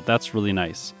recharge, so that's really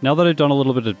nice. Now that I've done a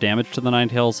little bit of damage to the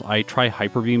Ninetales, I try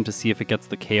Hyper Beam to see if it gets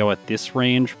the KO at this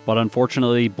range, but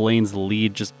unfortunately, Blaine's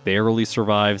lead just barely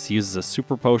survives. He uses a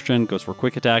Super Potion, goes for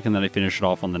Quick Attack, and then I finish it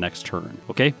off on the next turn.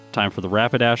 Okay, time for the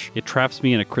Rapidash. It traps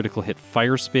me in a critical hit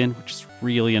Fire Spin, which is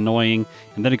really annoying,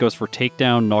 and then it goes for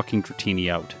Takedown, knocking Dratini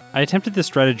out. I attempted this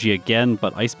strategy again,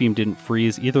 but Ice Beam didn't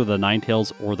freeze either the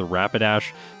Ninetales or the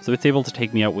Rapidash, so it's able to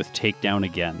take me out with Takedown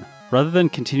again. Rather than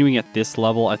continuing at this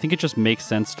level, I think it just makes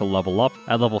sense to level up.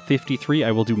 At level 53,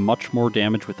 I will do much more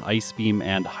damage with Ice Beam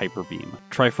and Hyper Beam.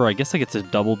 Try for, I guess it's a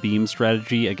double beam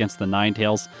strategy against the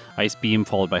Ninetales, Ice Beam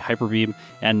followed by Hyper Beam,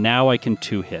 and now I can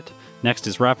two-hit. Next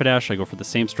is Rapidash. I go for the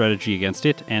same strategy against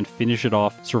it and finish it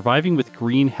off, surviving with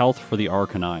green health for the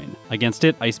Arcanine. Against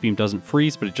it, Ice Beam doesn't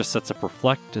freeze, but it just sets up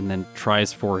Reflect and then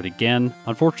tries for it again.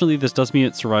 Unfortunately, this does mean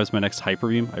it survives my next Hyper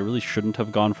Beam. I really shouldn't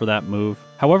have gone for that move.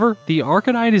 However, the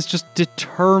Arcanine is just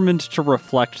determined to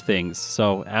reflect things,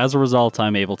 so as a result,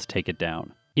 I'm able to take it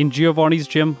down. In Giovanni's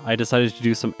gym, I decided to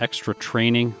do some extra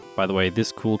training. By the way,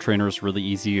 this cool trainer is really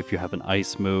easy if you have an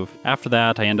ice move. After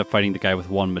that, I end up fighting the guy with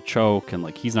one Machoke, and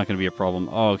he's not going to be a problem.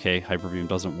 Oh, okay, Hyper Beam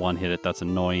doesn't one-hit it, that's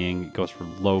annoying. It goes for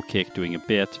low kick, doing a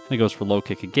bit. Then it goes for low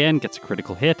kick again, gets a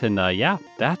critical hit, and yeah,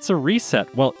 that's a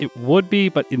reset. Well, it would be,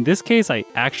 but in this case, I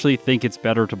actually think it's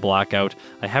better to black out.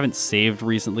 I haven't saved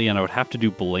recently, and I would have to do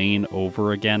Blaine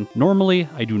over again. Normally,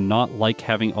 I do not like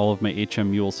having all of my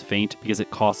HM Mules faint because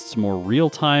it costs more real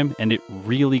time, and it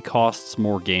really costs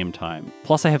more game time.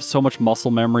 Plus, I have so much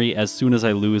muscle memory, as soon as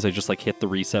I lose, I just hit the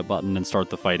reset button and start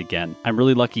the fight again. I'm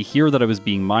really lucky here that I was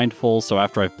being mindful, so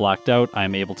after I've blacked out,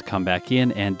 I'm able to come back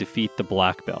in and defeat the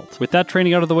black belt. With that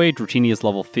training out of the way, Dratini is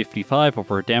level 55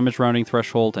 over a damage rounding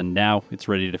threshold, and now it's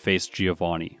ready to face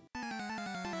Giovanni.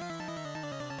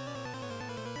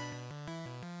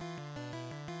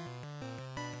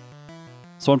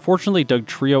 So unfortunately,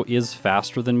 Dugtrio is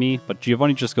faster than me, but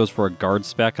Giovanni just goes for a guard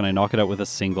spec and I knock it out with a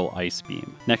single Ice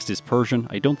Beam. Next is Persian.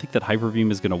 I don't think that Hyper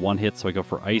Beam is going to one-hit, so I go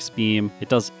for Ice Beam. It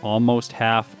does almost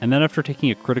half, and then after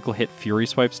taking a critical hit Fury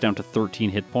Swipes down to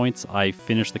 13 hit points, I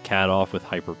finish the cat off with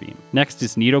Hyper Beam. Next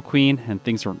is Nidoqueen, and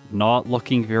things are not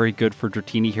looking very good for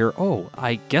Dratini here. Oh,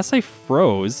 I guess I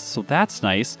froze, so that's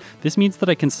nice. This means that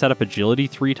I can set up Agility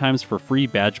 3 times for free,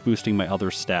 badge boosting my other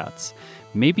stats.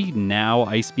 Maybe now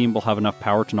Ice Beam will have enough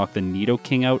power to knock the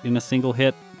Nidoking out in a single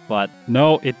hit, but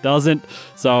no, it doesn't,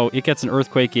 so it gets an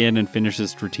Earthquake in and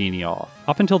finishes Dratini off.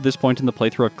 Up until this point in the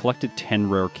playthrough, I've collected 10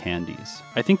 rare candies.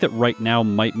 I think that right now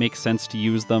might make sense to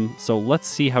use them, so let's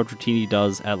see how Dratini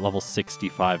does at level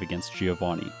 65 against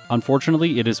Giovanni.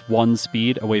 Unfortunately, it is 1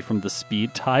 speed away from the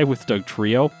speed tie with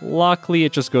Dugtrio. Luckily,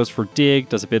 it just goes for Dig,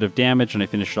 does a bit of damage, and I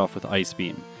finish it off with Ice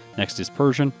Beam. Next is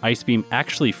Persian. Ice Beam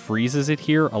actually freezes it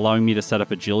here, allowing me to set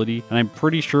up Agility, and I'm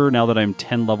pretty sure now that I'm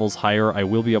 10 levels higher, I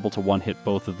will be able to one-hit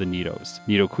both of the Nidos.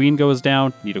 Nidoqueen goes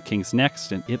down, Nidoking's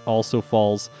next, and it also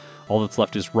falls. All that's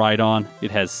left is Rhydon.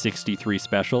 It has 63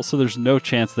 special, so there's no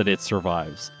chance that it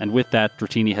survives. And with that,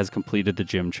 Dratini has completed the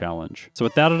gym challenge. So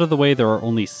with that out of the way, there are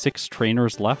only 6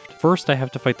 trainers left. First, I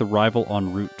have to fight the rival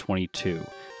on Route 22.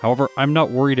 However, I'm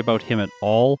not worried about him at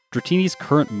all. Dratini's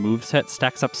current moveset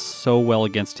stacks up so well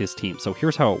against his team, so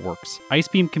here's how it works. Ice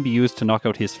Beam can be used to knock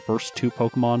out his first 2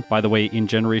 Pokemon. By the way, in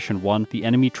Generation 1, the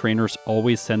enemy trainers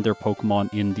always send their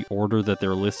Pokemon in the order that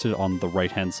they're listed on the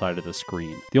right-hand side of the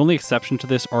screen. The only exception to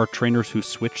this are trainers who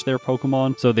switch their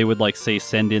Pokemon, so they would say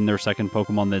send in their second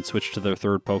Pokemon, then switch to their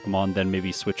third Pokemon, then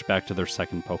maybe switch back to their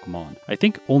second Pokemon. I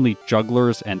think only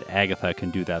Jugglers and Agatha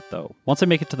can do that though. Once I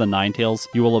make it to the Ninetales,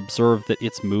 you will observe that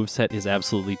its moveset is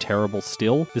absolutely terrible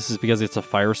still. This is because it's a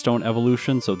Firestone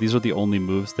evolution, so these are the only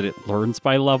moves that it learns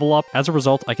by level up. As a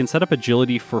result, I can set up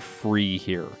Agility for free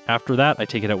here. After that, I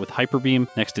take it out with Hyper Beam.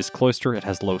 Next is Cloyster. It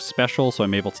has low special, so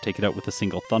I'm able to take it out with a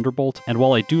single Thunderbolt. And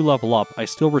while I do level up, I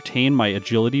still retain my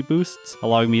Agility boosts,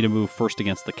 allowing me to move first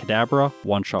against the Kadabra,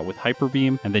 one-shot with Hyper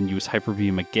Beam, and then use Hyper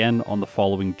Beam again on the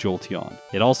following Jolteon.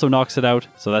 It also knocks it out,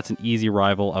 so that's an easy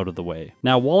rival out of the way.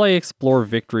 Now, while I explore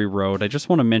Victory Road, I just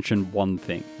want to mention one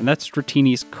thing, and that's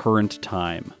Dratini's current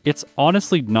time. It's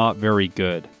honestly not very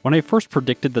good. When I first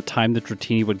predicted the time that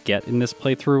Dratini would get in this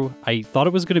playthrough, I thought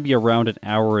it was going to be around an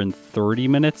hour and 30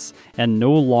 minutes, and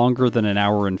no longer than an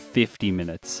hour and 50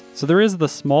 minutes. So there is the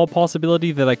small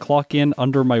possibility that I clock in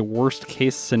under my worst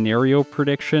case scenario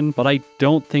prediction, but I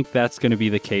don't think that's going to be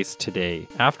the case today.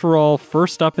 After all,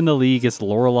 first up in the league is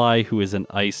Lorelei, who is an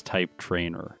Ice-type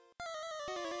trainer.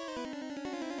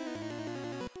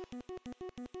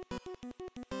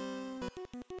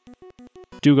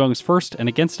 Dugong's first, and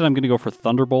against it I'm going to go for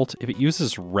Thunderbolt. If it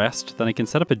uses Rest, then I can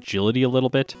set up Agility a little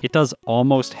bit. It does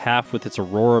almost half with its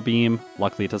Aurora Beam.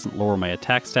 Luckily it doesn't lower my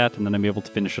attack stat, and then I'm able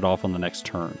to finish it off on the next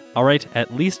turn. Alright,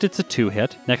 at least it's a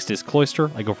 2-hit. Next is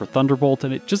Cloyster. I go for Thunderbolt,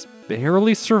 and it just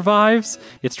barely survives.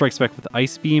 It strikes back with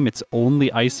Ice Beam, its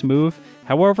only ice move.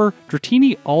 However,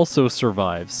 Dratini also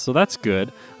survives, so that's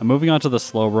good. I'm moving on to the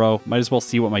Slowbro. Might as well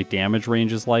see what my damage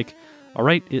range is like.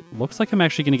 Alright, it looks like I'm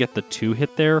actually going to get the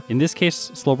 2-hit there. In this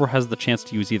case, Slowbro has the chance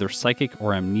to use either Psychic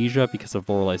or Amnesia because of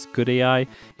Lorelei's good AI.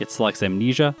 It selects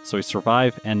Amnesia, so I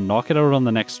survive and knock it out on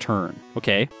the next turn.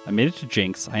 Okay, I made it to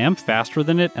Jinx. I am faster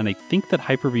than it, and I think that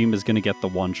Hyper Beam is going to get the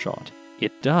one-shot.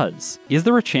 It does. Is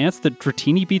there a chance that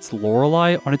Dratini beats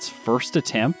Lorelei on its first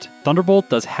attempt? Thunderbolt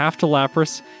does half to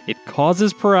Lapras. It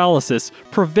causes paralysis,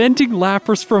 preventing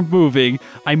Lapras from moving.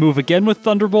 I move again with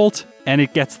Thunderbolt, and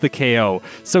it gets the KO.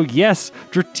 So yes,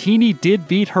 Dratini did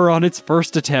beat her on its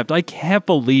first attempt. I can't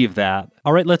believe that.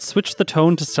 Alright, let's switch the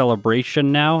tone to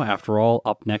Celebration now. After all,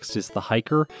 up next is the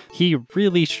Hiker. He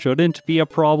really shouldn't be a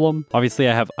problem. Obviously,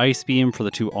 I have Ice Beam for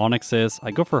the 2 Onyxes.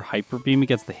 I go for Hyper Beam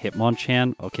against the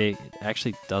Hitmonchan. Okay, it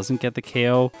actually doesn't get the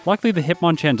KO. Luckily, the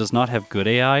Hitmonchan does not have good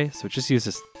AI, so it just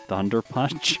uses Thunder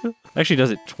Punch. Actually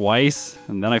does it twice,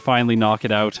 and then I finally knock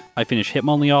it out. I finish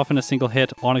Hitmonlee off in a single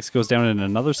hit, Onyx goes down in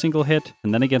another single hit,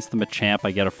 and then against the Machamp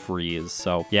I get a freeze.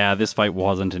 So yeah, this fight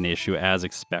wasn't an issue as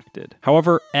expected.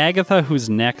 However, Agatha, who's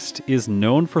next, is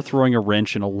known for throwing a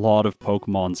wrench in a lot of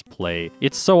Pokemon's play.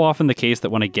 It's so often the case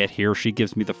that when I get here, she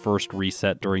gives me the first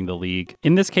reset during the league.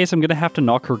 In this case, I'm going to have to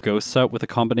knock her ghosts out with a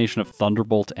combination of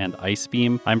Thunderbolt and Ice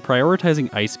Beam. I'm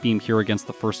prioritizing Ice Beam here against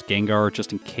the first Gengar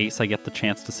just in case I get the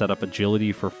chance to set up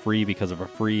Agility for free because of a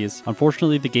freeze.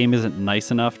 Unfortunately, the game isn't nice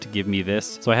enough to give me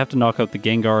this, so I have to knock out the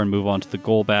Gengar and move on to the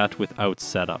Golbat without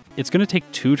setup. It's going to take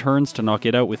 2 turns to knock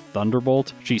it out with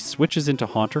Thunderbolt. She switches into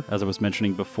Haunter. As I was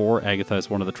mentioning before, Agatha is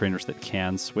one of the trainers that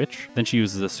can switch. Then she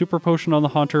uses a Super Potion on the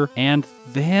Haunter, and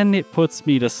then it puts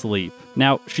me to sleep.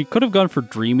 Now, she could have gone for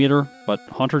Dream Eater, but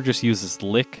Haunter just uses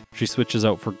Lick. She switches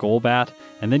out for Golbat,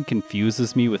 and then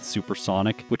confuses me with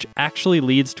Supersonic, which actually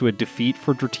leads to a defeat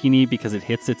for Dratini because it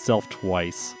hits itself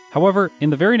twice. However, in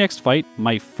the very next fight,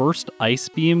 my first Ice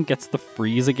Beam gets the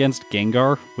freeze against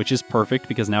Gengar, which is perfect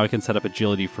because now I can set up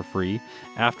Agility for free.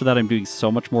 After that, I'm doing so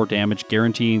much more damage,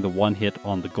 guaranteeing the 1 hit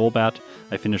on the Golbat.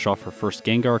 I finish off her first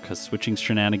Gengar because switching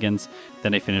shenanigans.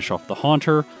 Then I finish off the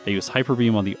Haunter. I use Hyper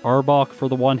Beam on the Arbok for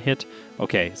the 1 hit.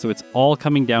 Okay, so it's all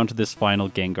coming down to this final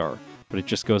Gengar, but it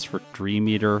just goes for Dream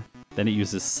Eater. Then it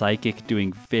uses Psychic,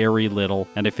 doing very little,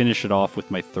 and I finish it off with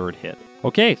my 3rd hit.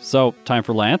 Okay, so time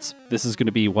for Lance. This is going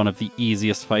to be one of the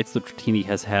easiest fights that Dratini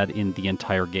has had in the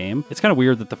entire game. It's kind of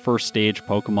weird that the first stage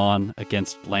Pokemon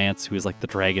against Lance, who is like the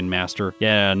Dragon Master.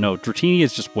 Yeah, no, Dratini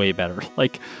is just way better.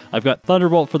 Like, I've got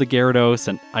Thunderbolt for the Gyarados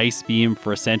and Ice Beam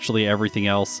for essentially everything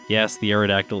else. Yes, the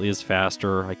Aerodactyl is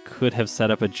faster. I could have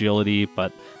set up Agility,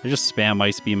 but I just spam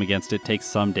Ice Beam against it, take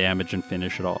some damage, and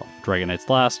finish it off. Dragonite's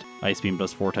last. Ice Beam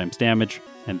does 4 times damage.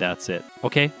 And that's it.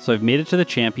 Okay, so I've made it to the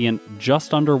champion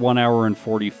just under 1 hour and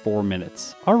 44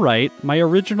 minutes. Alright, my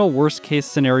original worst case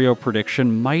scenario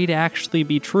prediction might actually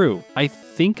be true. I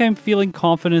think I'm feeling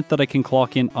confident that I can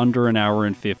clock in under 1 hour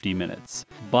and 50 minutes.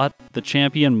 But the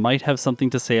champion might have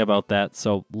something to say about that,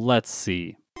 so let's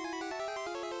see.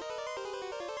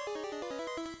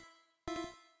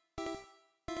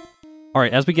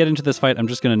 Alright, as we get into this fight, I'm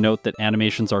just going to note that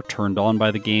animations are turned on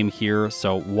by the game here,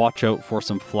 so watch out for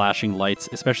some flashing lights,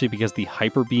 especially because the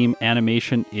Hyper Beam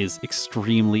animation is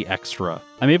extremely extra.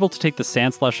 I'm able to take the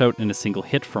Sandslash out in a single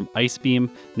hit from Ice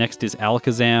Beam. Next is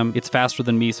Alakazam. It's faster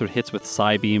than me, so it hits with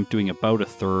Psy Beam, doing about a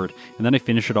 3rd, and then I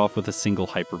finish it off with a single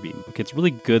Hyper Beam. Okay, it's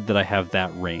really good that I have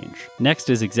that range. Next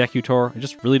is Executor. I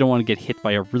just really don't want to get hit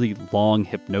by a really long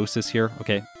Hypnosis here.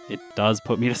 Okay, it does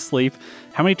put me to sleep.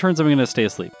 How many turns am I going to stay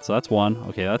asleep? So that's 1.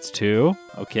 Okay, that's 2.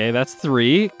 Okay, that's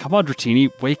 3. Come on, Dratini,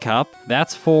 wake up.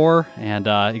 That's 4. And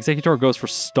Executor goes for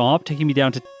Stomp, taking me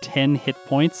down to 10 hit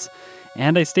points.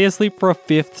 And I stay asleep for a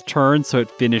 5th turn, so it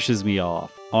finishes me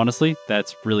off. Honestly,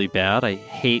 that's really bad. I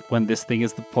hate when this thing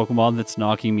is the Pokemon that's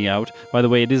knocking me out. By the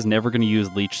way, it is never going to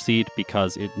use Leech Seed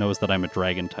because it knows that I'm a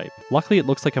Dragon type. Luckily, it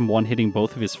looks like I'm one-hitting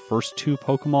both of his first 2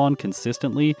 Pokemon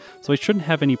consistently, so I shouldn't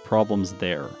have any problems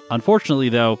there. Unfortunately,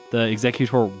 though, the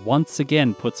Executor once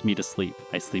again puts me to sleep.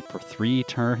 I sleep for 3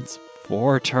 turns,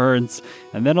 4 turns,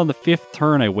 and then on the 5th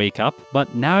turn I wake up,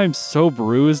 but now I'm so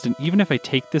bruised, and even if I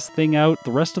take this thing out,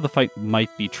 the rest of the fight might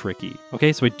be tricky.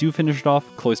 Okay, so I do finish it off.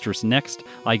 Cloyster's next.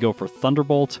 I go for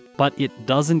Thunderbolt, but it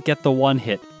doesn't get the 1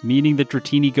 hit, meaning that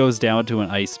Dratini goes down to an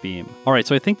Ice Beam. Alright,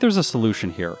 so I think there's a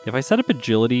solution here. If I set up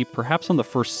Agility, perhaps on the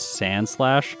first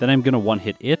Sandslash, then I'm going to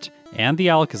 1-hit it, and the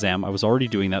Alakazam. I was already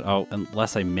doing that,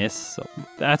 unless I miss, so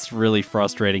that's really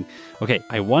frustrating. Okay,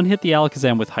 I one-hit the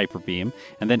Alakazam with Hyper Beam,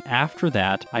 and then after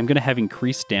that, I'm going to have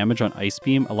increased damage on Ice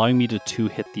Beam, allowing me to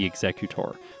 2-hit the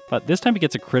Exeggutor. But this time it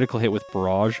gets a critical hit with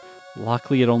Barrage.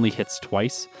 Luckily, it only hits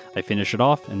twice. I finish it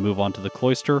off and move on to the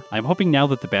Cloyster. I'm hoping now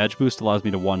that the badge boost allows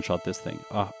me to one-shot this thing.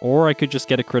 Or I could just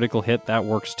get a critical hit, that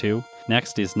works too.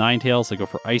 Next is Ninetales. I go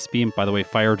for Ice Beam. By the way,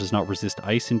 fire does not resist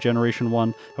ice in Generation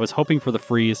 1. I was hoping for the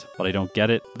freeze, but I don't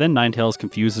get it. Then Ninetales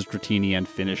confuses Dratini and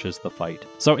finishes the fight.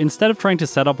 So instead of trying to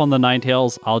set up on the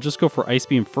Ninetales, I'll just go for Ice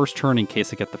Beam first turn in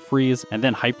case I get the freeze, and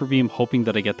then Hyper Beam hoping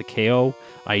that I get the KO.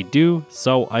 I do,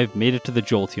 so I've made it to the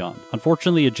Jolteon.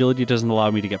 Unfortunately, Agility doesn't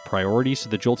allow me to get priority, so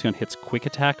the Jolteon hits Quick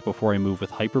Attack before I move with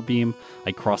Hyper Beam.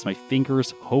 I cross my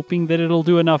fingers, hoping that it'll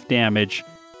do enough damage,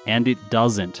 and it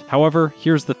doesn't. However,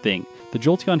 here's the thing. The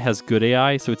Jolteon has good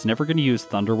AI, so it's never going to use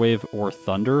Thunder Wave or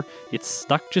Thunder. It's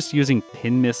stuck just using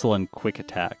Pin Missile and Quick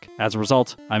Attack. As a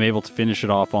result, I'm able to finish it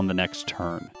off on the next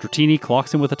turn. Dratini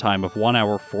clocks in with a time of 1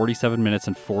 hour, 47 minutes,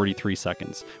 and 43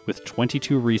 seconds, with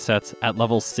 22 resets at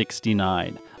level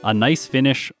 69. A nice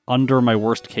finish under my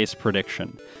worst case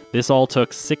prediction. This all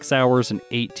took 6 hours and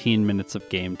 18 minutes of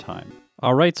game time.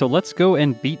 Alright, so let's go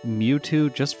and beat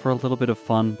Mewtwo just for a little bit of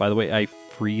fun. By the way, I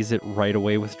freeze it right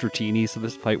away with Dratini, so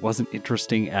this fight wasn't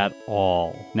interesting at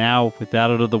all. Now, with that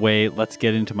out of the way, let's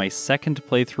get into my second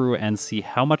playthrough and see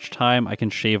how much time I can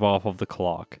shave off of the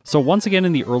clock. So once again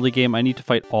in the early game, I need to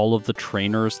fight all of the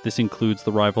trainers. This includes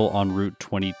the rival on Route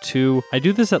 22. I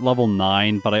do this at level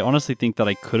 9, but I honestly think that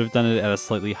I could have done it at a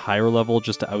slightly higher level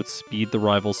just to outspeed the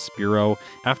rival Spearow.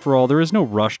 After all, there is no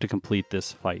rush to complete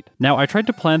this fight. Now, I tried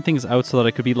to plan things out so that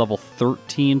I could be level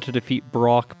 13 to defeat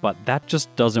Brock, but that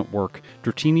just doesn't work.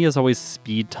 Dratini is always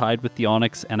speed tied with the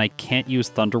Onix, and I can't use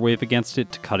Thunder Wave against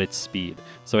it to cut its speed,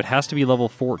 so it has to be level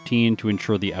 14 to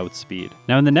ensure the outspeed.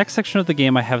 Now in the next section of the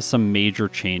game I have some major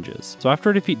changes. So after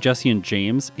I defeat Jesse and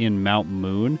James in Mount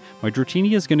Moon, my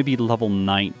Dratini is going to be level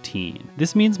 19.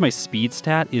 This means my speed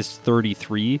stat is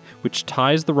 33, which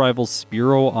ties the rival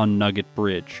Spearow on Nugget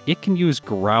Bridge. It can use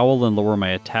Growl and lower my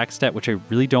attack stat, which I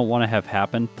really don't want to have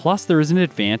happen. Plus there is an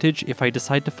advantage if I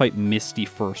decide to fight Misty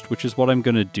first, which is what I'm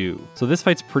going to do. So this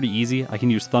fight's pretty easy. I can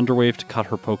use Thunder Wave to cut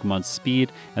her Pokemon's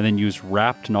speed, and then use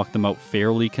Wrap to knock them out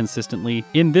fairly consistently.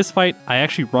 In this fight, I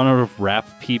actually run out of Wrap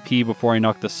PP before I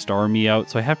knock the Starmie out,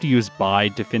 so I have to use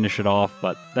Bide to finish it off,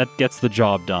 but that gets the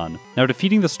job done. Now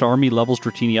defeating the Starmie levels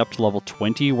Dratini up to level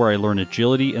 20, where I learn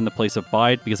Agility in the place of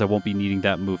Bide, because I won't be needing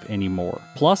that move anymore.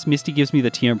 Plus, Misty gives me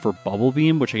the TM for Bubble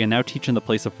Beam, which I can now teach in the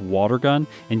place of Water Gun,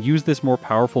 and use this more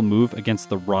powerful move against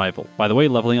the rival. By the way,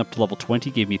 leveling up to level 20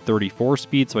 gave me 34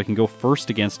 speed, so I can go first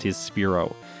against his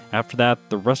Spearow. After that,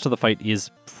 the rest of the fight is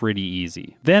pretty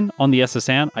easy. Then, on the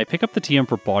SSN, I pick up the TM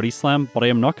for Body Slam, but I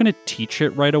am not going to teach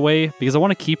it right away because I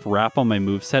want to keep Wrap on my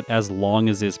moveset as long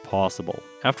as is possible.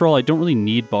 After all, I don't really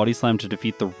need Body Slam to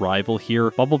defeat the rival here.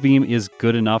 Bubble Beam is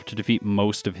good enough to defeat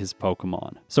most of his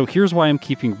Pokemon. So here's why I'm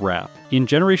keeping Wrap. In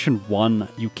Generation 1,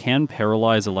 you can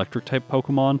paralyze Electric-type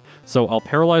Pokemon, so I'll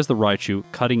paralyze the Raichu,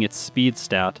 cutting its speed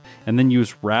stat, and then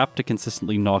use Wrap to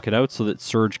consistently knock it out so that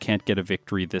Surge can't get a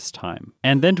victory this time.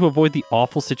 And then to avoid the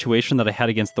awful situation that I had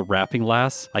against the Wrapping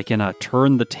Lass, I can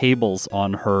turn the tables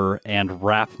on her and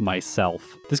Wrap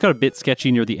myself. This got a bit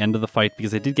sketchy near the end of the fight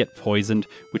because I did get poisoned,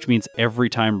 which means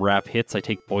every time Wrap hits I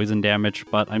take poison damage,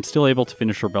 but I'm still able to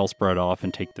finish her Bellsprout off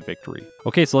and take the victory.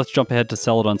 Okay, so let's jump ahead to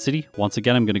Celadon City. Once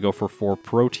again, I'm going to go for 4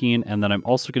 Protein, and then I'm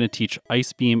also going to teach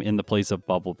Ice Beam in the place of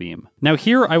Bubble Beam. Now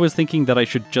here, I was thinking that I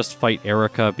should just fight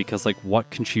Erica, because like, what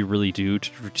can she really do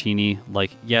to Dratini?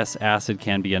 Like, yes, Acid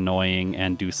can be annoying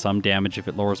and do some damage if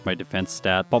it lowers my defense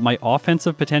stat, but my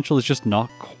offensive potential is just not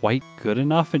quite good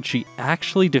enough, and she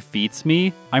actually defeats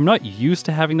me. I'm not used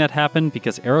to having that happen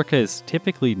because Erica is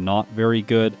typically not very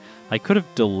good. I could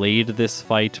have delayed this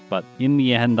fight, but in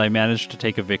the end I managed to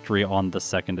take a victory on the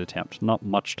second attempt. Not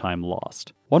much time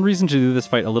lost. One reason to do this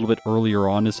fight a little bit earlier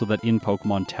on is so that in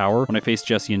Pokemon Tower, when I face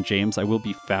Jesse and James, I will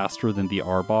be faster than the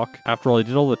Arbok. After all, I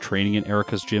did all the training in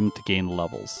Erica's gym to gain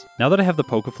levels. Now that I have the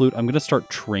Pokeflute, I'm going to start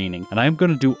training, and I'm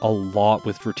going to do a lot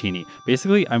with Dratini.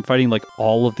 Basically, I'm fighting like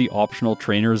all of the optional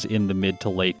trainers in the mid to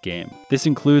late game. This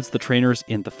includes the trainers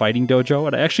in the fighting dojo,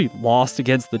 and I actually lost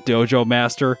against the dojo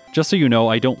master. Just so you know,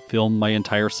 I don't film my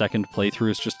entire second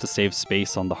playthroughs just to save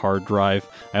space on the hard drive.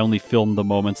 I only film the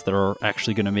moments that are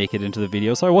actually going to make it into the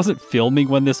video, Also, I wasn't filming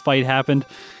when this fight happened.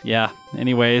 Yeah,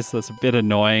 anyways, that's a bit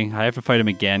annoying. I have to fight him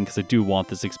again because I do want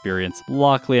this experience.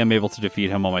 Luckily, I'm able to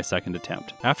defeat him on my second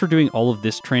attempt. After doing all of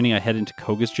this training, I head into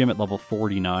Koga's gym at level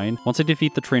 49. Once I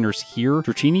defeat the trainers here,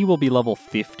 Dratini will be level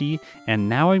 50, and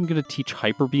now I'm going to teach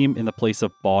Hyper Beam in the place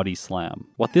of Body Slam.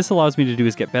 What this allows me to do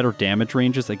is get better damage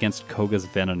ranges against Koga's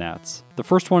Venonats. The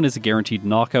first one is a guaranteed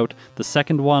knockout, the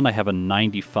second one I have a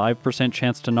 95%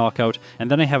 chance to knock out,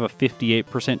 and then I have a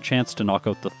 58% chance to knock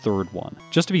out the third one.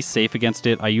 Just to be safe against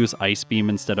it, I use Ice Beam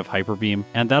instead of Hyper Beam,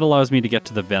 and that allows me to get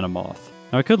to the Venomoth.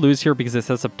 Now I could lose here because it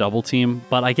sets up double team,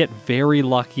 but I get very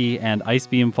lucky and Ice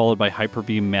Beam followed by Hyper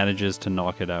Beam manages to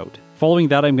knock it out. Following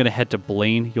that, I'm going to head to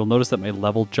Blaine. You'll notice that my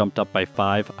level jumped up by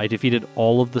 5. I defeated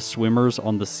all of the swimmers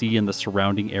on the sea and the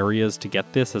surrounding areas to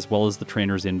get this, as well as the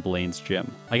trainers in Blaine's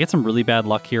gym. I get some really bad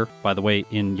luck here. By the way,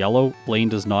 in yellow, Blaine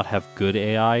does not have good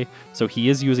AI, so he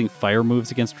is using fire moves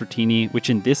against Dratini,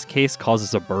 which in this case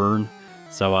causes a burn.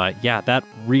 So yeah, that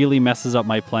really messes up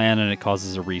my plan and it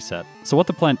causes a reset. So what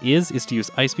the plan is to use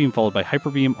Ice Beam followed by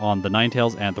Hyper Beam on the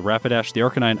Ninetales and the Rapidash. The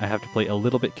Arcanine I have to play a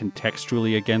little bit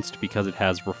contextually against because it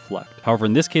has Reflect. However,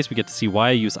 in this case, we get to see why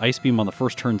I use Ice Beam on the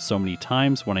first turn so many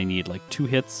times when I need like 2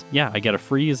 hits. Yeah, I get a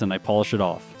freeze and I polish it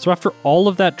off. So after all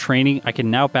of that training, I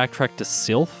can now backtrack to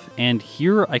Sylph, and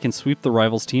here I can sweep the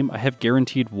rivals team. I have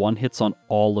guaranteed 1 hits on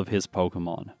all of his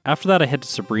Pokemon. After that, I head to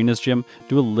Sabrina's gym,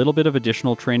 do a little bit of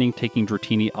additional training, taking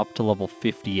Dratini up to level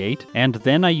 58, and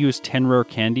then I use 10 rare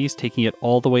candies, taking it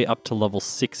all the way up to level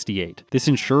 68. This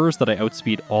ensures that I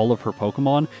outspeed all of her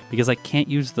Pokemon because I can't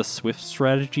use the Swift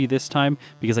strategy this time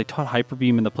because I taught Hyper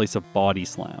Beam in the place of Body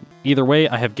Slam. Either way,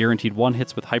 I have guaranteed 1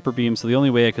 hits with Hyper Beam, so the only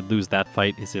way I could lose that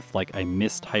fight is if like I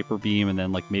missed Hyper Beam and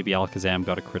then like maybe Alakazam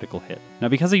got a critical hit. Now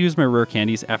because I used my rare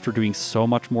candies after doing so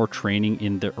much more training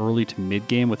in the early to mid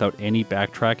game without any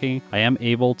backtracking, I am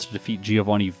able to defeat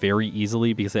Giovanni very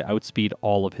easily because I outspeed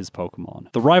all of his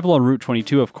Pokemon. The rival on Route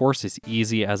 22 of course is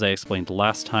easy, as I explained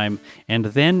last time, and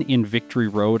then in Victory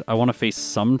Road I want to face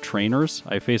some trainers.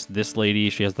 I faced this lady,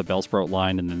 she has the Bellsprout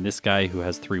line, and then this guy who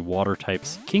has 3 water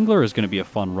types. Kingler is going to be a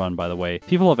fun run, by the way.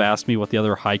 People have asked me what the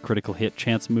other high critical hit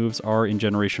chance moves are in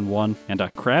Generation 1, and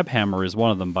Crabhammer is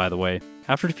one of them, by the way.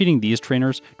 After defeating these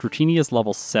trainers, Dratini is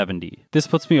level 70. This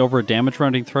puts me over a damage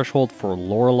rounding threshold for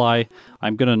Lorelei.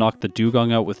 I'm going to knock the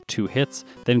Dugong out with 2 hits,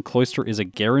 then Cloyster is a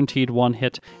guaranteed 1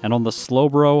 hit, and on the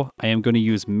Slowbro, I am going to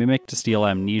use Mimic to steal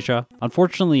Amnesia.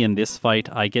 Unfortunately, in this fight,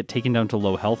 I get taken down to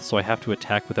low health, so I have to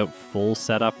attack without full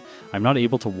setup. I'm not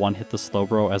able to 1-hit the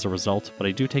Slowbro as a result, but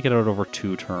I do take it out over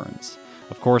 2 turns.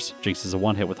 Of course, Jinx is a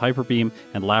 1-hit with Hyper Beam,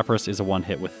 and Lapras is a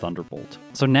 1-hit with Thunderbolt.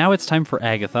 So now it's time for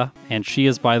Agatha, and she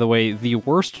is, by the way, the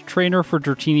worst trainer for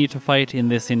Dratini to fight in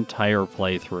this entire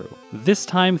playthrough. This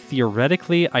time,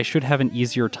 theoretically, I should have an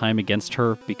easier time against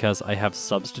her because I have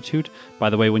Substitute. By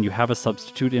the way, when you have a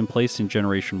Substitute in place in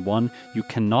Generation 1, you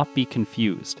cannot be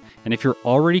confused. And if you're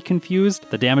already confused,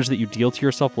 the damage that you deal to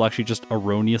yourself will actually just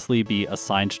erroneously be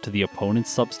assigned to the opponent's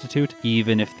Substitute,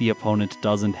 even if the opponent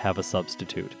doesn't have a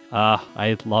Substitute.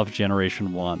 I love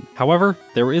Generation 1. However,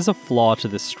 there is a flaw to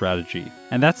this strategy,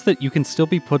 and that's that you can still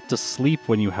be put to sleep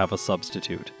when you have a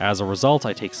Substitute. As a result,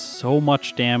 I take so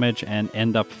much damage and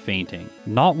end up fainting.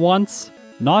 Not once,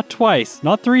 not twice,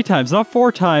 not 3 times, not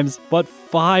 4 times, but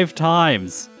 5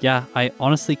 times. Yeah, I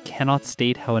honestly cannot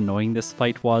state how annoying this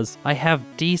fight was. I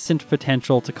have decent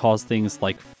potential to cause things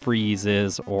like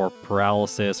freezes or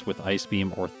paralysis with Ice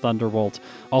Beam or Thunderbolt.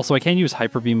 Also, I can use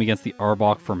Hyper Beam against the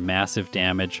Arbok for massive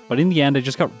damage, but in the end, I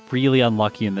just got really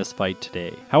unlucky in this fight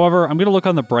today. However, I'm going to look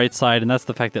on the bright side, and that's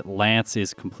the fact that Lance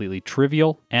is completely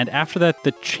trivial, and after that,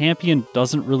 the champion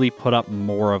doesn't really put up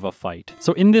more of a fight.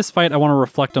 So in this fight, I want to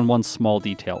reflect on one small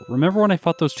detail. Remember when I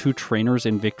fought those 2 trainers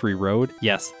in Victory Road?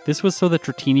 Yes, this was so that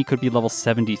Dratini could be level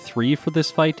 73 for this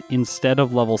fight instead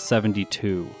of level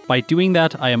 72. By doing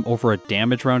that, I am over a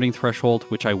damage rounding threshold,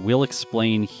 which I will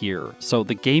explain here. So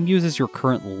the game uses your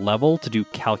current level to do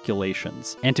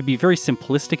calculations. And to be very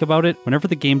simplistic about it, whenever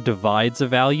the game divides a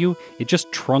value, it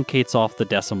just truncates off the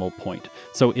decimal point.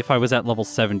 So if I was at level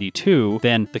 72,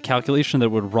 then the calculation that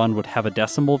would run would have a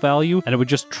decimal value, and it would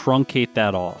just truncate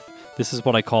that off. This is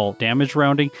what I call damage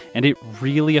rounding, and it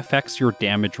really affects your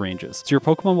damage ranges. So your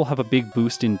Pokemon will have a big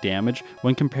boost in damage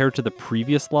when compared to the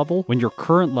previous level, when your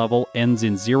current level ends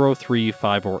in 0, 3,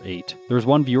 5, or 8. There's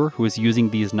one viewer who is using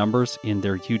these numbers in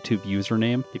their YouTube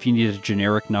username. If you need a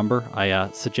generic number,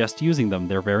 I suggest using them.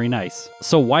 They're very nice.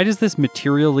 So why does this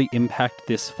materially impact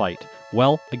this fight?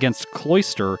 Well, against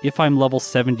Cloyster, if I'm level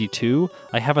 72,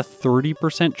 I have a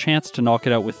 30% chance to knock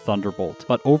it out with Thunderbolt.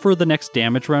 But over the next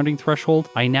damage rounding threshold,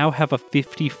 I now have a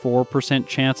 54%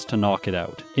 chance to knock it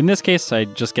out. In this case, I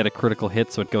just get a critical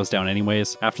hit, so it goes down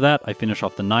anyways. After that, I finish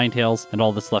off the Ninetales, and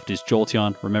all that's left is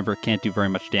Jolteon. Remember, it can't do very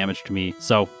much damage to me,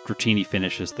 so Dratini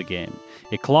finishes the game.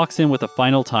 It clocks in with a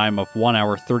final time of 1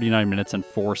 hour, 39 minutes, and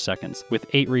 4 seconds, with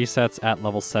 8 resets at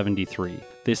level 73.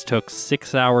 This took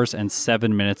 6 hours and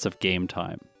 7 minutes of game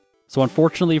time. So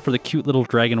unfortunately for the cute little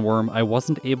dragon worm, I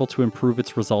wasn't able to improve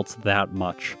its results that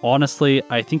much. Honestly,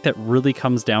 I think that really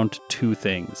comes down to 2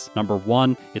 things. Number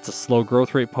 1, it's a slow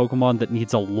growth rate Pokemon that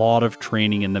needs a lot of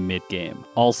training in the mid-game.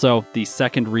 Also, the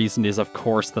second reason is of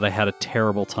course that I had a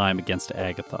terrible time against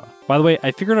Agatha. By the way,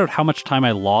 I figured out how much time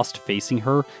I lost facing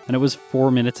her, and it was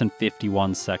 4 minutes and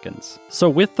 51 seconds. So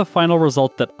with the final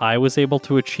result that I was able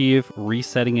to achieve,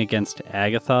 resetting against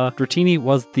Agatha, Dratini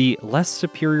was the less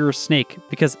superior snake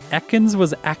because Ekans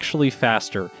was actually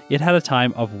faster. It had a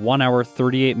time of 1 hour,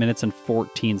 38 minutes, and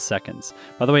 14 seconds.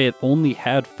 By the way, it only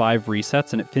had 5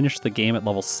 resets and it finished the game at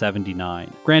level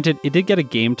 79. Granted, it did get a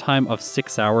game time of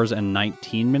 6 hours and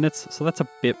 19 minutes, so that's a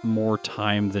bit more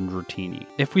time than Dratini.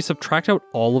 If we subtract out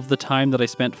all of the time that I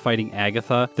spent fighting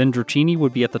Agatha, then Dratini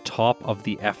would be at the top of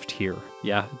the F tier.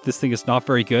 Yeah, this thing is not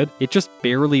very good. It just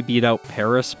barely beat out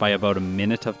Paris by about a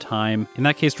minute of time. In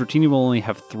that case, Dratini will only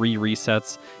have 3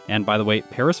 resets. And by the way,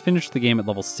 Paris finished the game at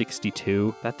level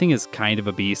 62. That thing is kind of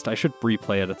a beast. I should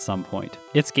replay it at some point.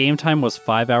 Its game time was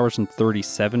 5 hours and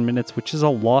 37 minutes, which is a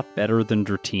lot better than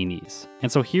Dratini's.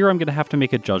 And so here I'm going to have to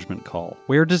make a judgment call.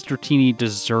 Where does Dratini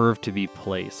deserve to be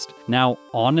placed? Now,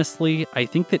 honestly, I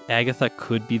think that Agatha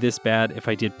could be this bad if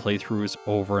I did playthroughs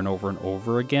over and over and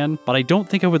over again, but I don't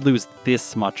think I would lose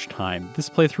this much time. This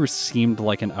playthrough seemed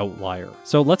like an outlier.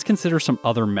 So let's consider some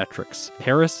other metrics.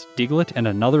 Paris, Diglett, and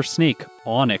another snake,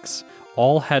 Onix,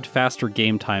 all had faster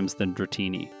game times than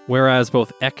Dratini, whereas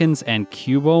both Ekans and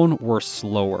Cubone were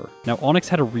slower. Now, Onix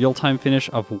had a real-time finish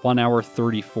of 1 hour,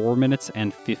 34 minutes,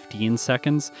 and 15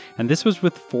 seconds, and this was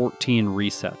with 14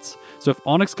 resets. So if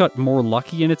Onix got more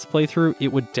lucky in its playthrough, it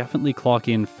would definitely clock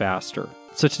in faster.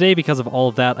 So today, because of all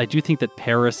of that, I do think that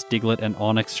Paris, Diglett, and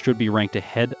Onix should be ranked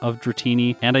ahead of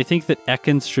Dratini, and I think that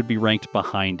Ekans should be ranked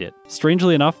behind it.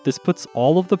 Strangely enough, this puts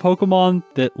all of the Pokemon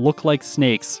that look like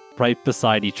snakes right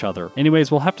beside each other.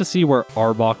 Anyways, we'll have to see where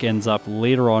Arbok ends up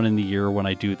later on in the year when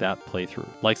I do that playthrough.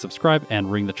 Like, subscribe,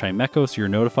 and ring the chime echo so you're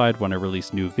notified when I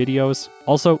release new videos.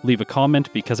 Also, leave a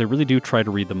comment because I really do try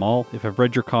to read them all. If I've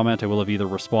read your comment, I will have either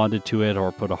responded to it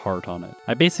or put a heart on it.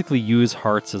 I basically use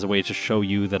hearts as a way to show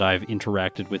you that I've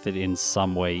interacted with it in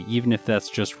some way, even if that's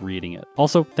just reading it.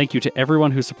 Also, thank you to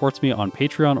everyone who supports me on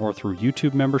Patreon or through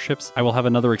YouTube memberships. I will have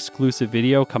another exclusive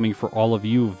video coming for all of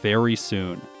you very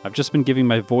soon. I've just been giving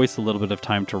my voice a little bit of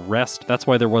time to rest. That's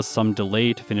why there was some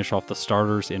delay to finish off the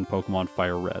starters in Pokemon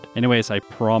Fire Red. Anyways, I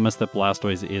promise that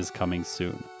Blastoise is coming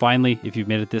soon. Finally, if you've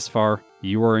made it this far,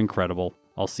 you are incredible.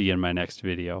 I'll see you in my next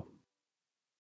video.